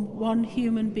form one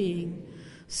human being,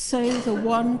 so the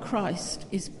one Christ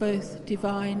is both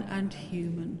divine and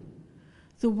human.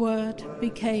 The Word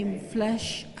became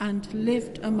flesh and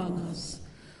lived among us.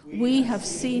 We have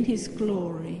seen his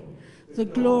glory, the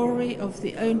glory of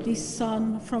the only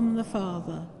Son from the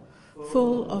Father,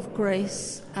 full of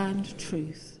grace and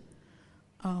truth.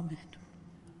 Amen.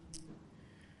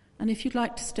 And if you'd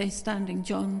like to stay standing,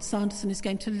 John Sanderson is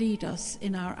going to lead us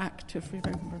in our act of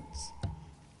remembrance.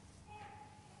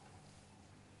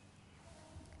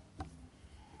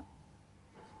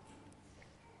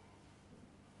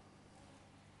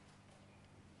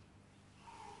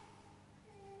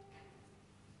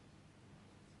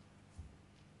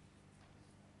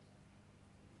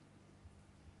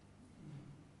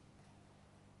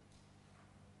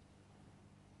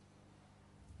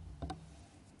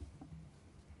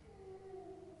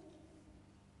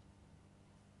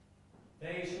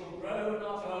 They shall grow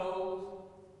not old,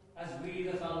 as we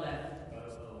that are left grow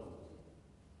old.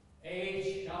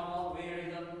 Age shall not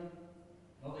weary them,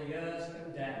 nor the years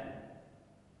condemn.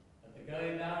 At the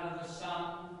going down of the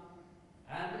sun,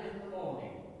 and in the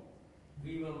morning,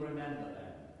 we will remember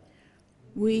them.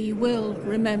 We will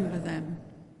remember them.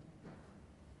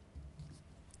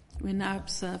 We now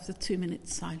observe the 2-minute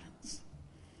silence.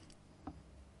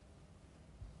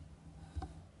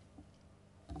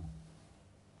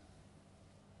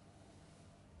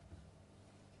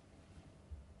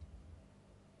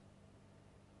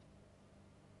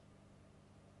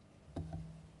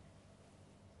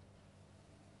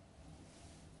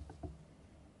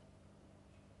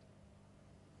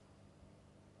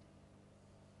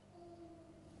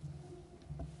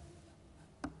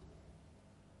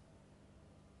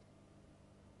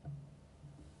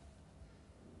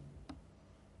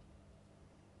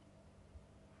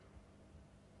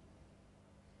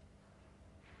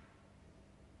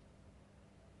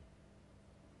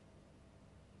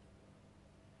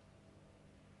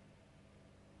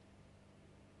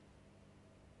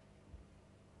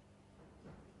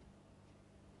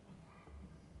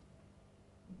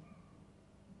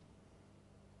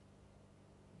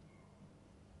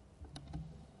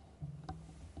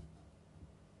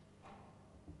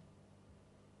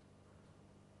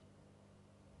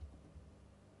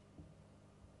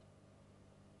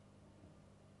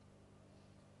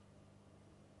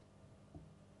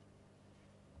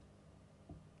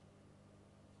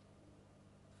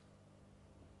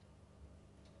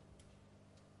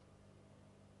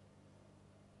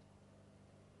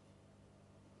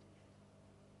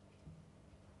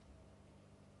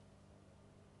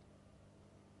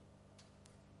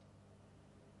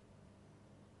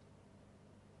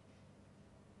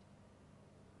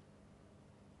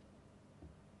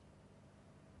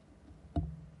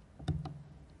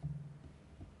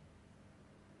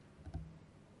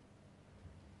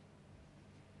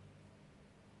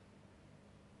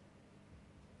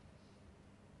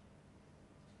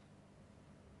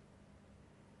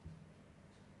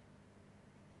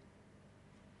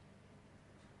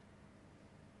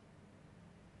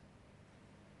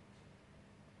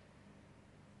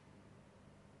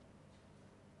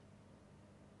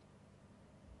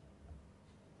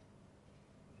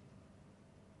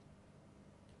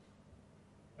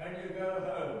 When you go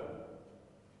home,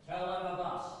 tell them of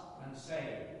us and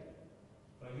say,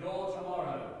 for your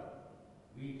tomorrow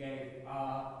we gave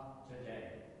our today.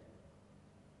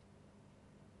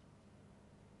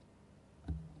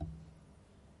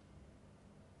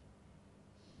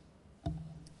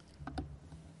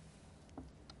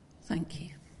 Thank you.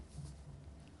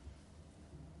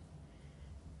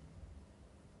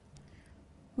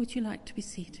 Would you like to be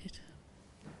seated?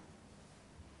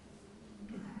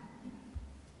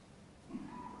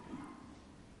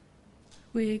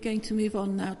 We're going to move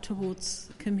on now towards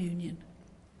communion.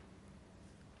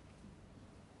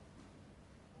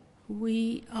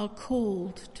 We are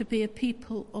called to be a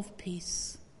people of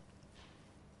peace.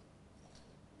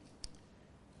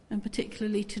 And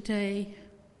particularly today,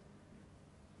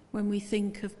 when we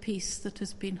think of peace that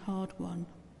has been hard won,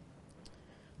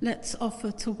 let's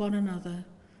offer to one another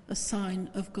a sign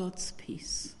of God's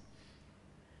peace.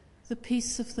 The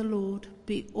peace of the Lord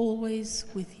be always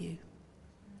with you.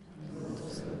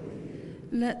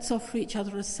 Let's offer each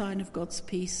other a sign of God's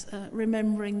peace,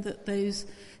 remembering that those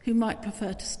who might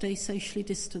prefer to stay socially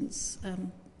distanced,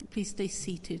 please stay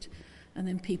seated, and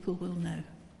then people will know.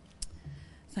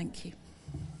 Thank you.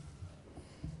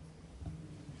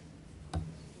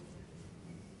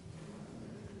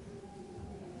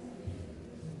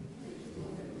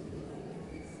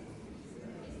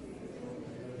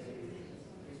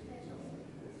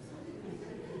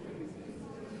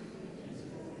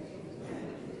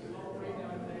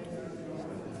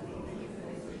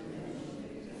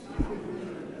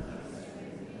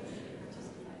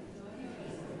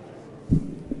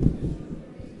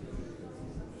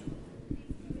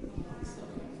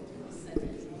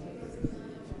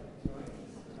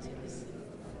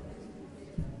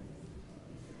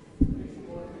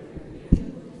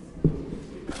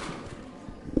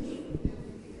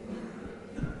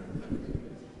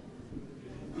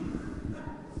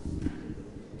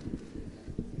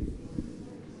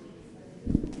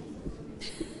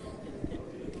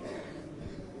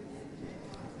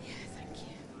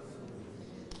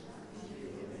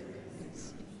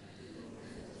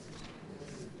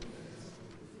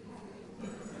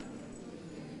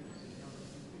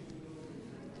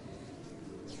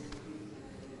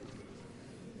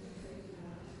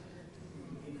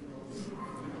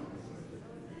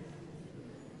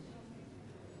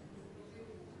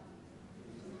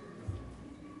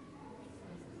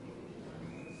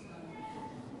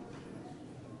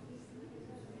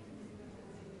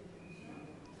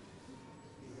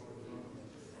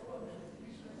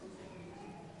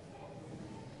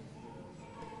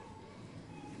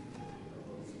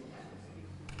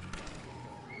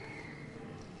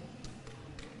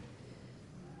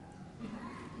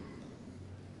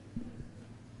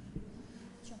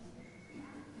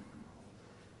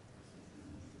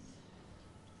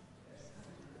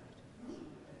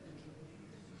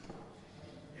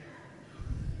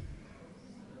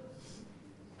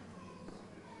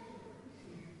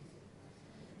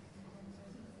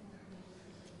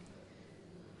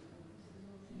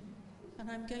 And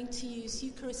I'm going to use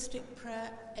Eucharistic Prayer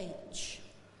H.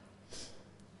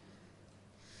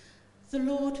 The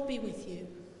Lord be with you.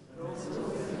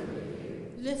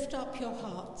 Lift up your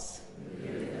hearts.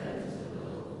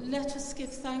 Let us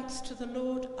give thanks to the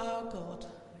Lord our God.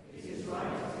 It is right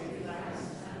to give thanks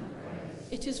and praise.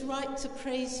 It is right to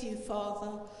praise you,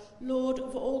 Father, Lord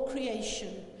of all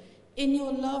creation. In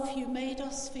your love you made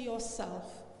us for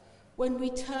yourself. When we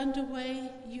turned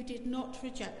away, you did not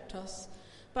reject us,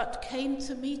 but came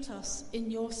to meet us in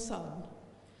your Son.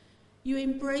 You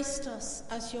embraced us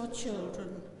as your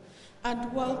children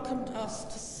and welcomed us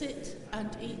to sit and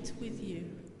eat with you.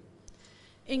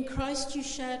 In Christ you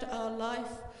shared our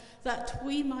life, that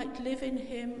we might live in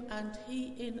him and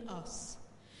he in us.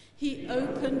 He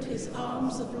opened his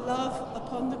arms of love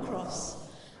upon the cross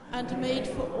and made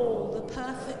for all the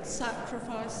perfect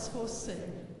sacrifice for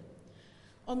sin.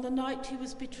 On the night he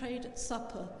was betrayed at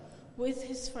supper, with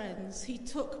his friends, he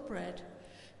took bread,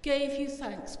 gave you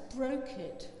thanks, broke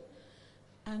it,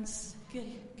 and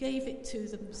gave it to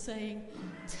them, saying,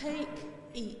 "Take,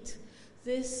 eat,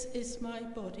 this is my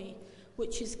body,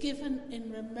 which is given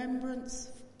in remembrance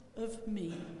of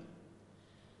me."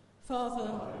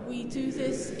 Father, we do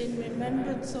this in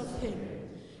remembrance of him.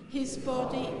 His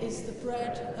body is the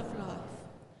bread of life.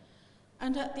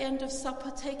 And at the end of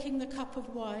supper, taking the cup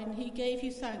of wine, he gave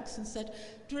you thanks and said,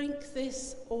 "Drink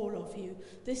this, all of you.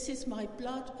 This is my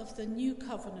blood of the new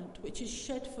covenant, which is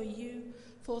shed for you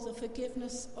for the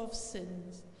forgiveness of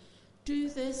sins. Do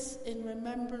this in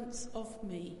remembrance of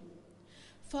me."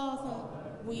 Father,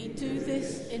 we do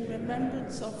this in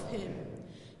remembrance of him.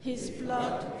 His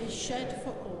blood is shed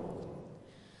for all.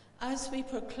 As we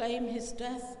proclaim his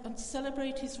death and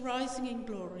celebrate his rising in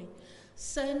glory,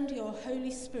 send your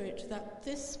Holy Spirit that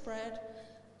this bread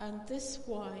and this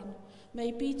wine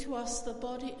may be to us the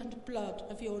body and blood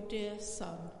of your dear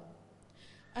Son.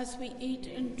 As we eat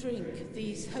and drink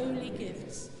these holy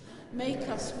gifts, make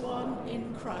us one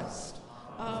in Christ,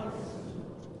 our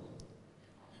Lord.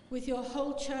 With your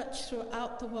whole church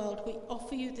throughout the world, we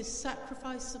offer you this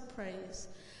sacrifice of praise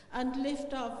and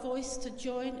lift our voice to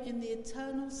join in the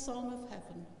eternal song of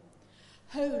heaven.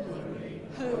 Holy,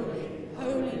 holy,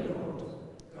 holy Lord,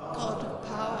 God of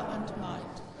power and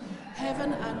might,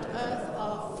 heaven and earth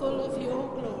are full of your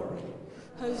glory.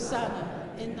 Hosanna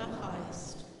in the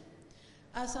highest.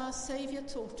 As our Saviour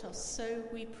taught us, so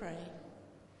we pray.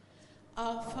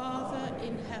 Our Father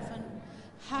in heaven,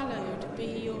 hallowed be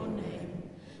your name.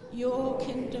 Your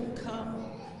kingdom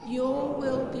come, your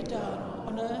will be done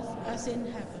on earth as in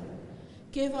heaven.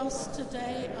 Give us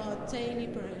today our daily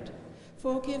bread.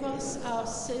 Forgive us our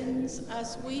sins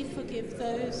as we forgive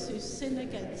those who sin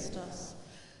against us.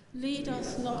 Lead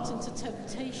us not into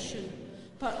temptation,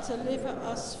 but deliver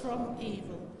us from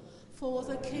evil. For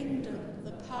the kingdom,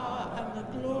 the power and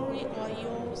the glory are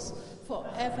yours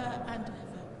forever and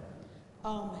ever.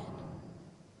 Amen.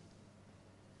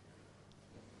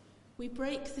 We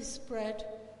break this bread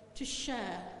to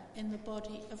share in the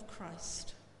body of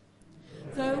Christ.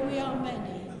 Though we are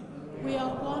many, we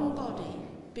are one body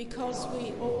because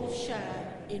we all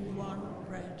share in one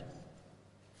bread.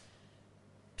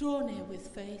 Draw near with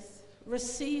faith,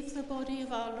 receive the body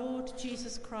of our Lord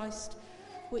Jesus Christ,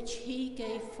 which he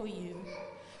gave for you,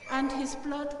 and his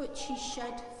blood which he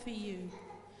shed for you.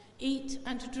 Eat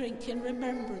and drink in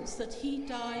remembrance that he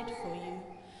died for you,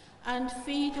 and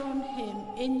feed on him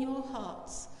in your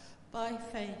hearts by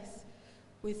faith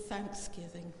with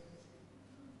thanksgiving.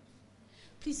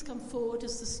 Please come forward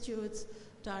as the stewards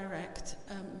direct.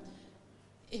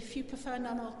 If you prefer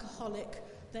non-alcoholic,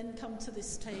 then come to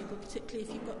this table, particularly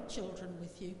if you've got children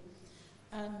with you.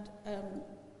 And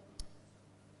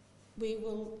we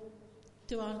will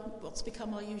do what's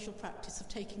become our usual practice of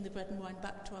taking the bread and wine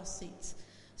back to our seats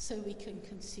so we can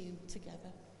consume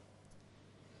together.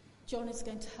 John is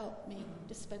going to help me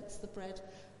dispense the bread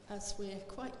as we're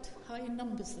quite high in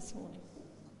numbers this morning.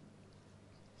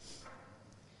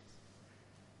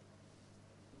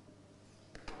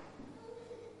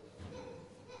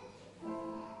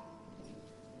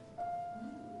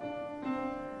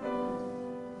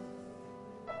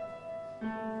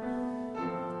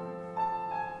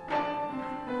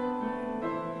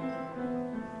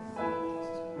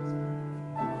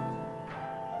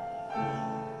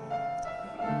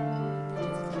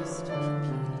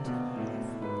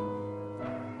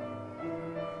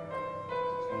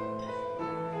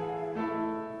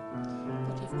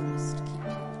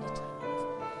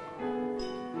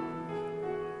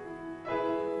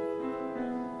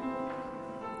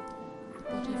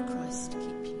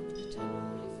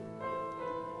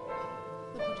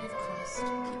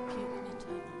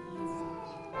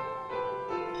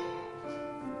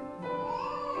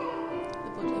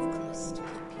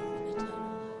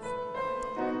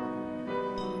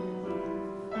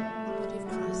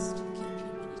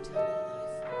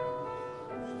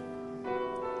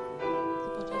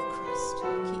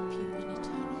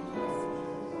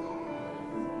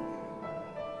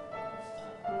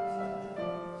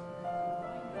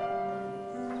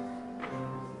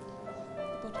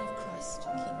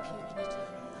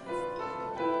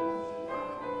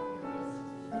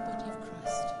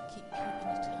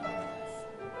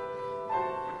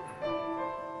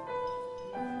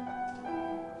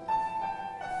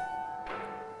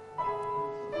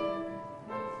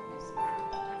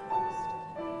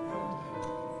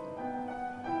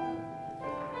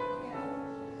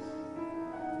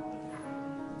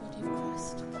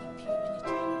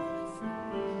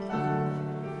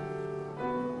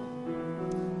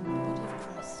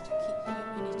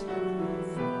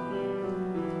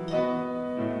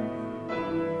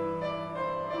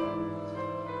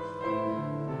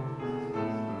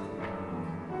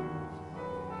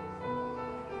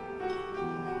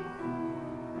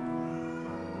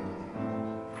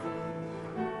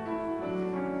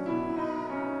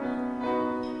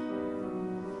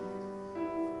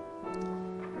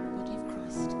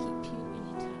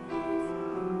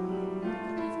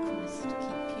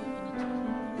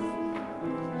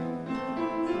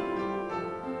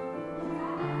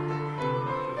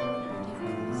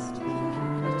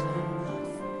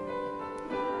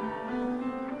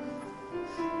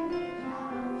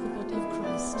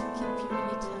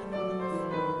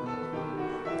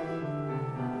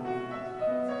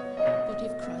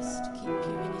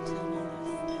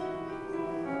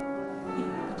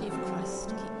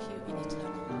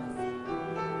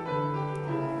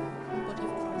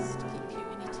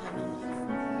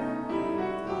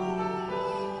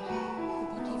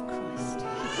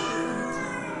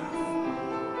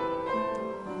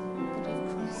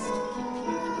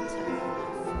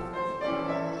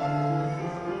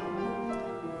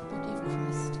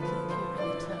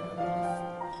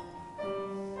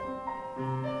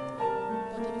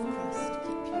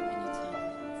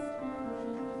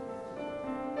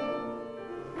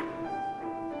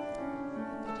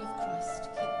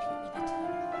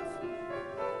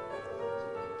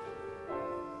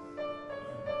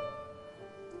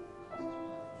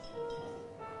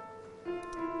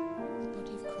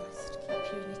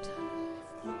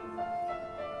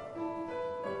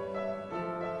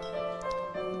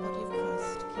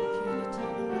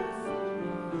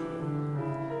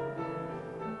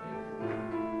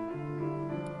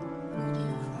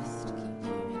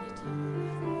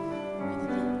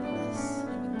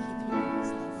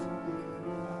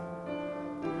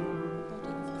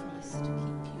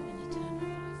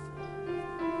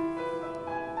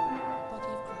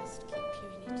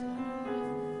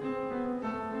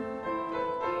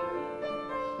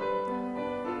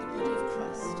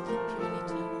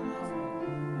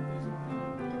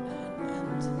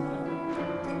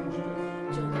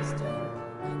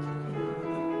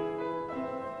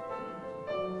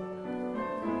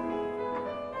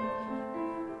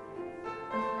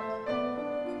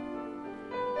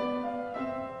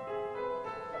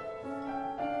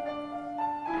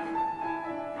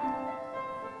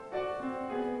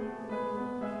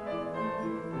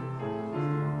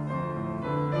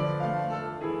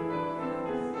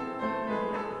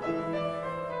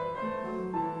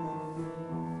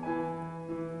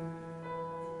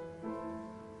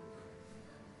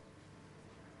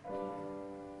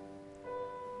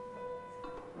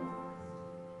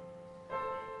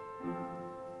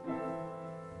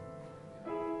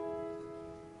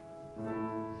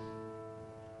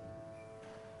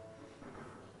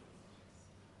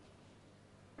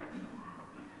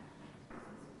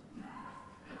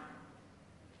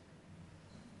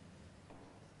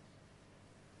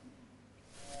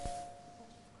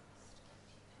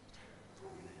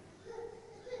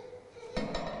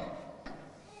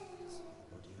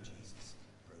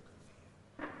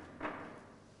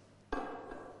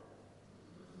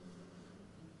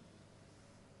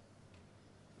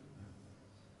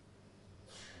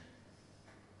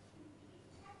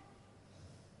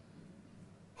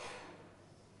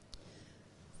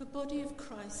 the body of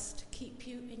Christ keep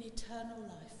you in eternal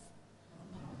life.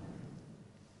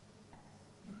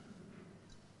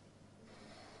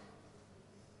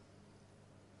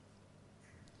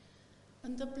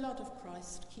 And the blood of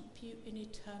Christ keep you in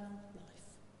eternal life.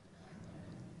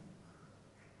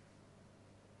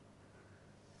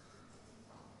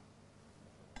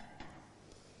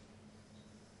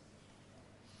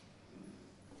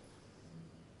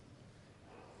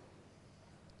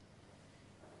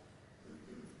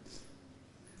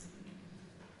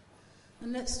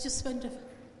 And let's just spend a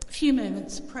few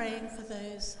moments praying for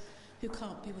those who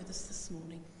can't be with us this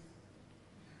morning.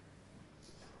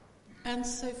 And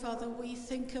so, Father, we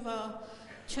think of our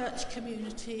church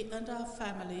community and our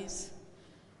families,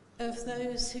 of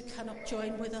those who cannot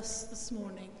join with us this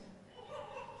morning.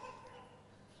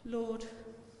 Lord,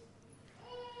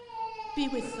 be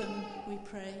with them, we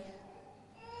pray.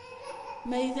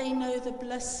 May they know the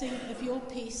blessing of your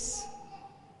peace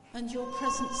and your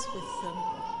presence with them.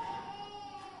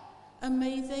 And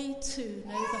may they too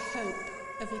know the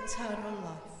hope of eternal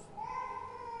life.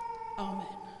 Amen.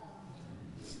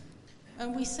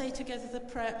 And we say together the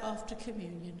prayer after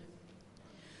communion.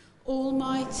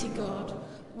 Almighty God,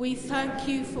 we thank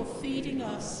you for feeding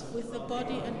us with the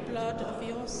body and blood of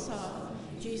your Son,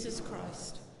 Jesus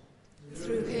Christ.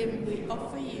 Through him we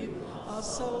offer you our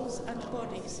souls and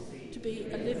bodies to be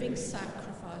a living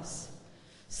sacrifice.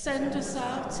 Send us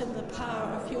out in the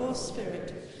power of your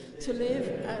Spirit to live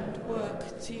and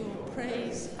work to your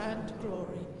praise and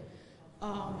glory.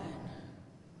 Amen.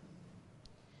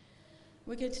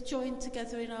 We're going to join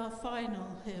together in our final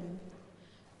hymn,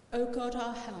 O God,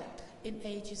 our help in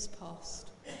ages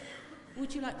past.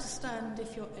 Would you like to stand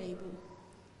if you're able?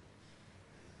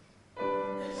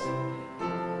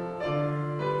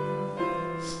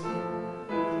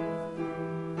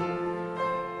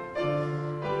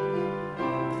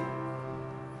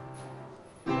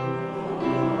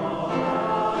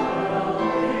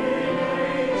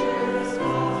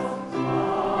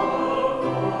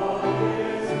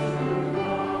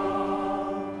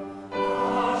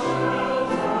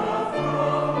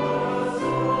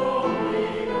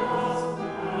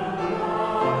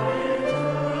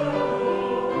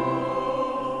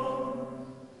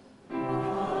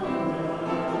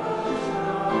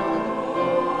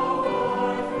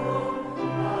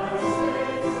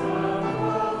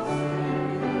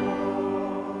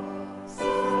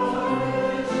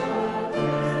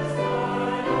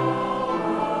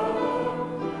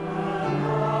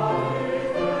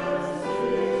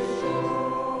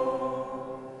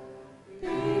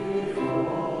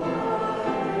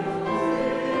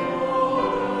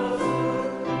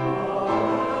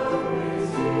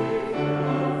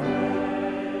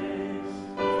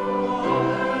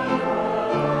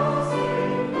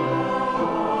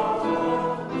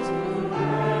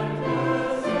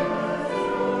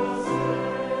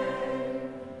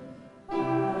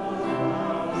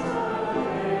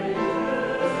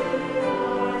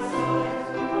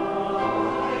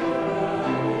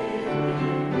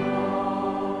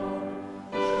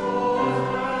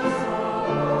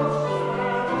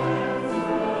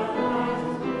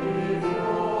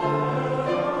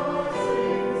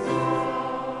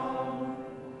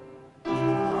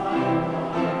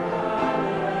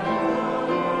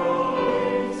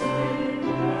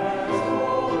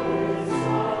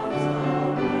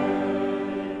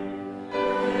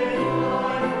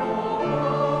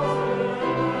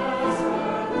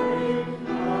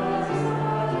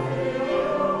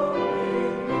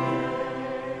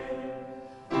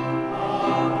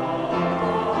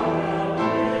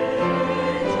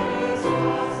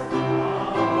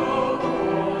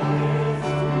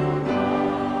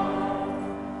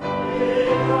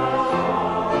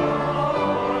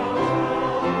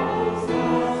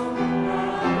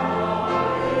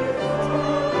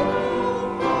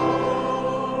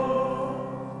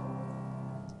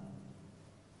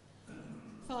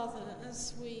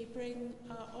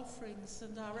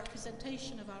 And our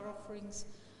representation of our offerings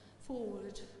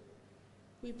forward,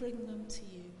 we bring them to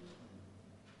you.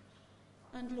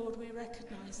 And Lord, we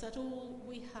recognise that all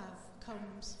we have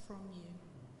comes from you,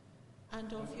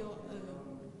 and of your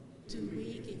own do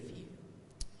we give you.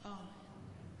 Amen.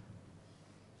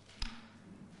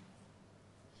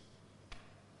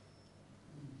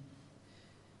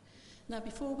 Now,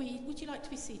 would you like to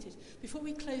be seated? Before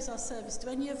we close our service, do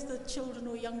any of the children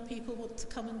or young people want to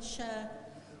come and share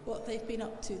what they've been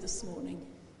up to this morning?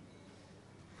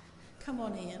 Come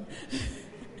on, Ian.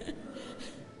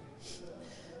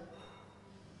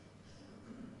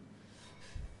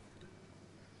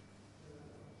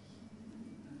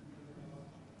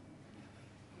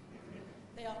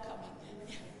 They are coming.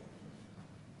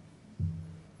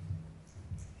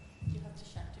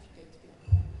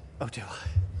 Oh, do I?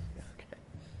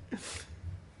 Okay.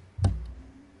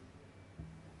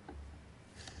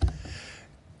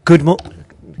 Good morning.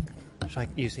 Should I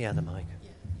use the other mic?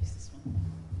 Yeah, use this one.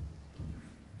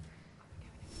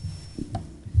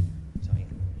 Sorry.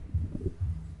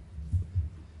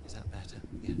 Is that better?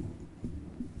 Yeah.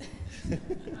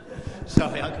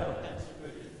 Sorry, I'll go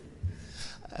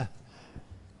ahead.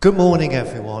 Good morning,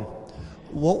 everyone.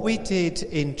 What we did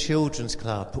in Children's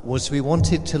Club was we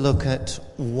wanted to look at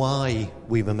why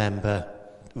we remember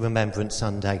Remembrance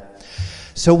Sunday.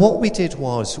 So what we did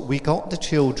was we got the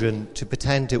children to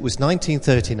pretend it was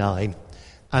 1939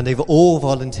 and they've all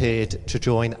volunteered to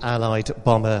join Allied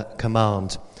Bomber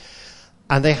Command.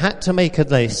 And they had to make a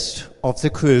list of the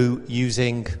crew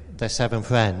using their 7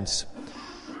 friends.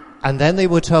 And then they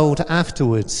were told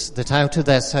afterwards that out of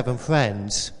their 7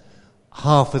 friends,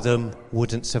 half of them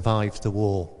wouldn't survive the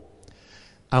war.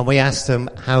 And we asked them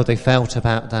how they felt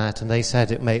about that, and they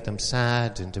said it made them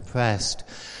sad and depressed.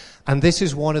 And this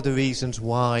is one of the reasons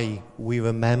why we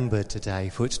remember today,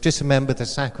 for it's just remember the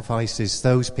sacrifices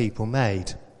those people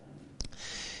made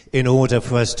in order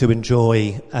for us to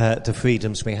enjoy the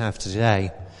freedoms we have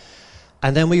today.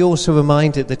 And then we also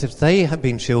reminded that if they had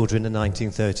been children in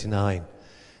 1939,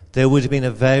 there would have been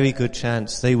a very good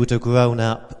chance they would have grown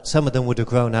up, some of them would have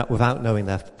grown up without knowing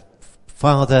their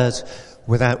fathers,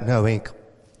 without knowing,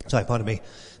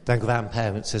 their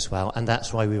grandparents as well. And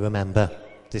that's why we remember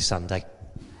this Sunday.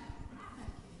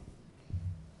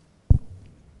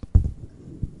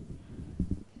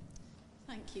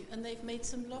 Thank you. And they've made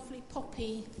some lovely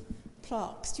poppy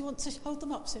plaques. Do you want to hold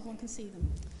them up so everyone can see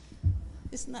them?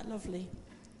 Isn't that lovely?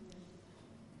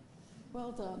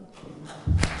 Well done.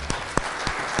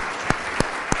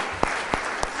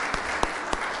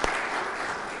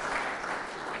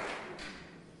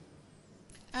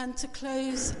 And to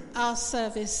close our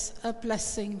service, a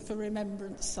blessing for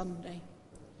Remembrance Sunday.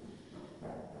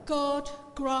 God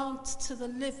grant to the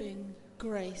living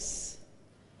grace.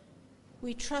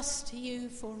 We trust you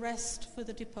for rest for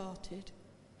the departed.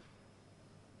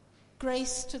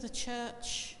 Grace to the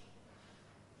church,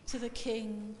 to the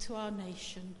King, to our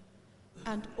nation,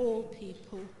 and all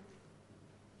people.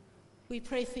 We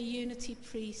pray for unity,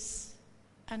 peace,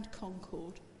 and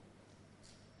concord.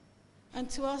 And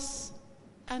to us,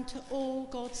 and to all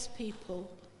God's people,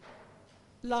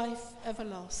 life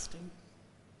everlasting.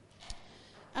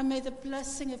 And may the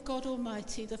blessing of God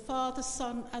Almighty, the Father,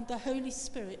 Son, and the Holy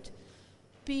Spirit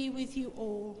be with you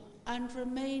all and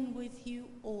remain with you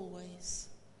always.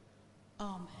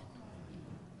 Amen.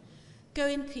 Go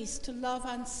in peace to love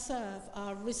and serve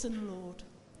our risen Lord.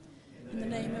 In the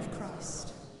name of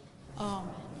Christ.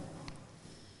 Amen.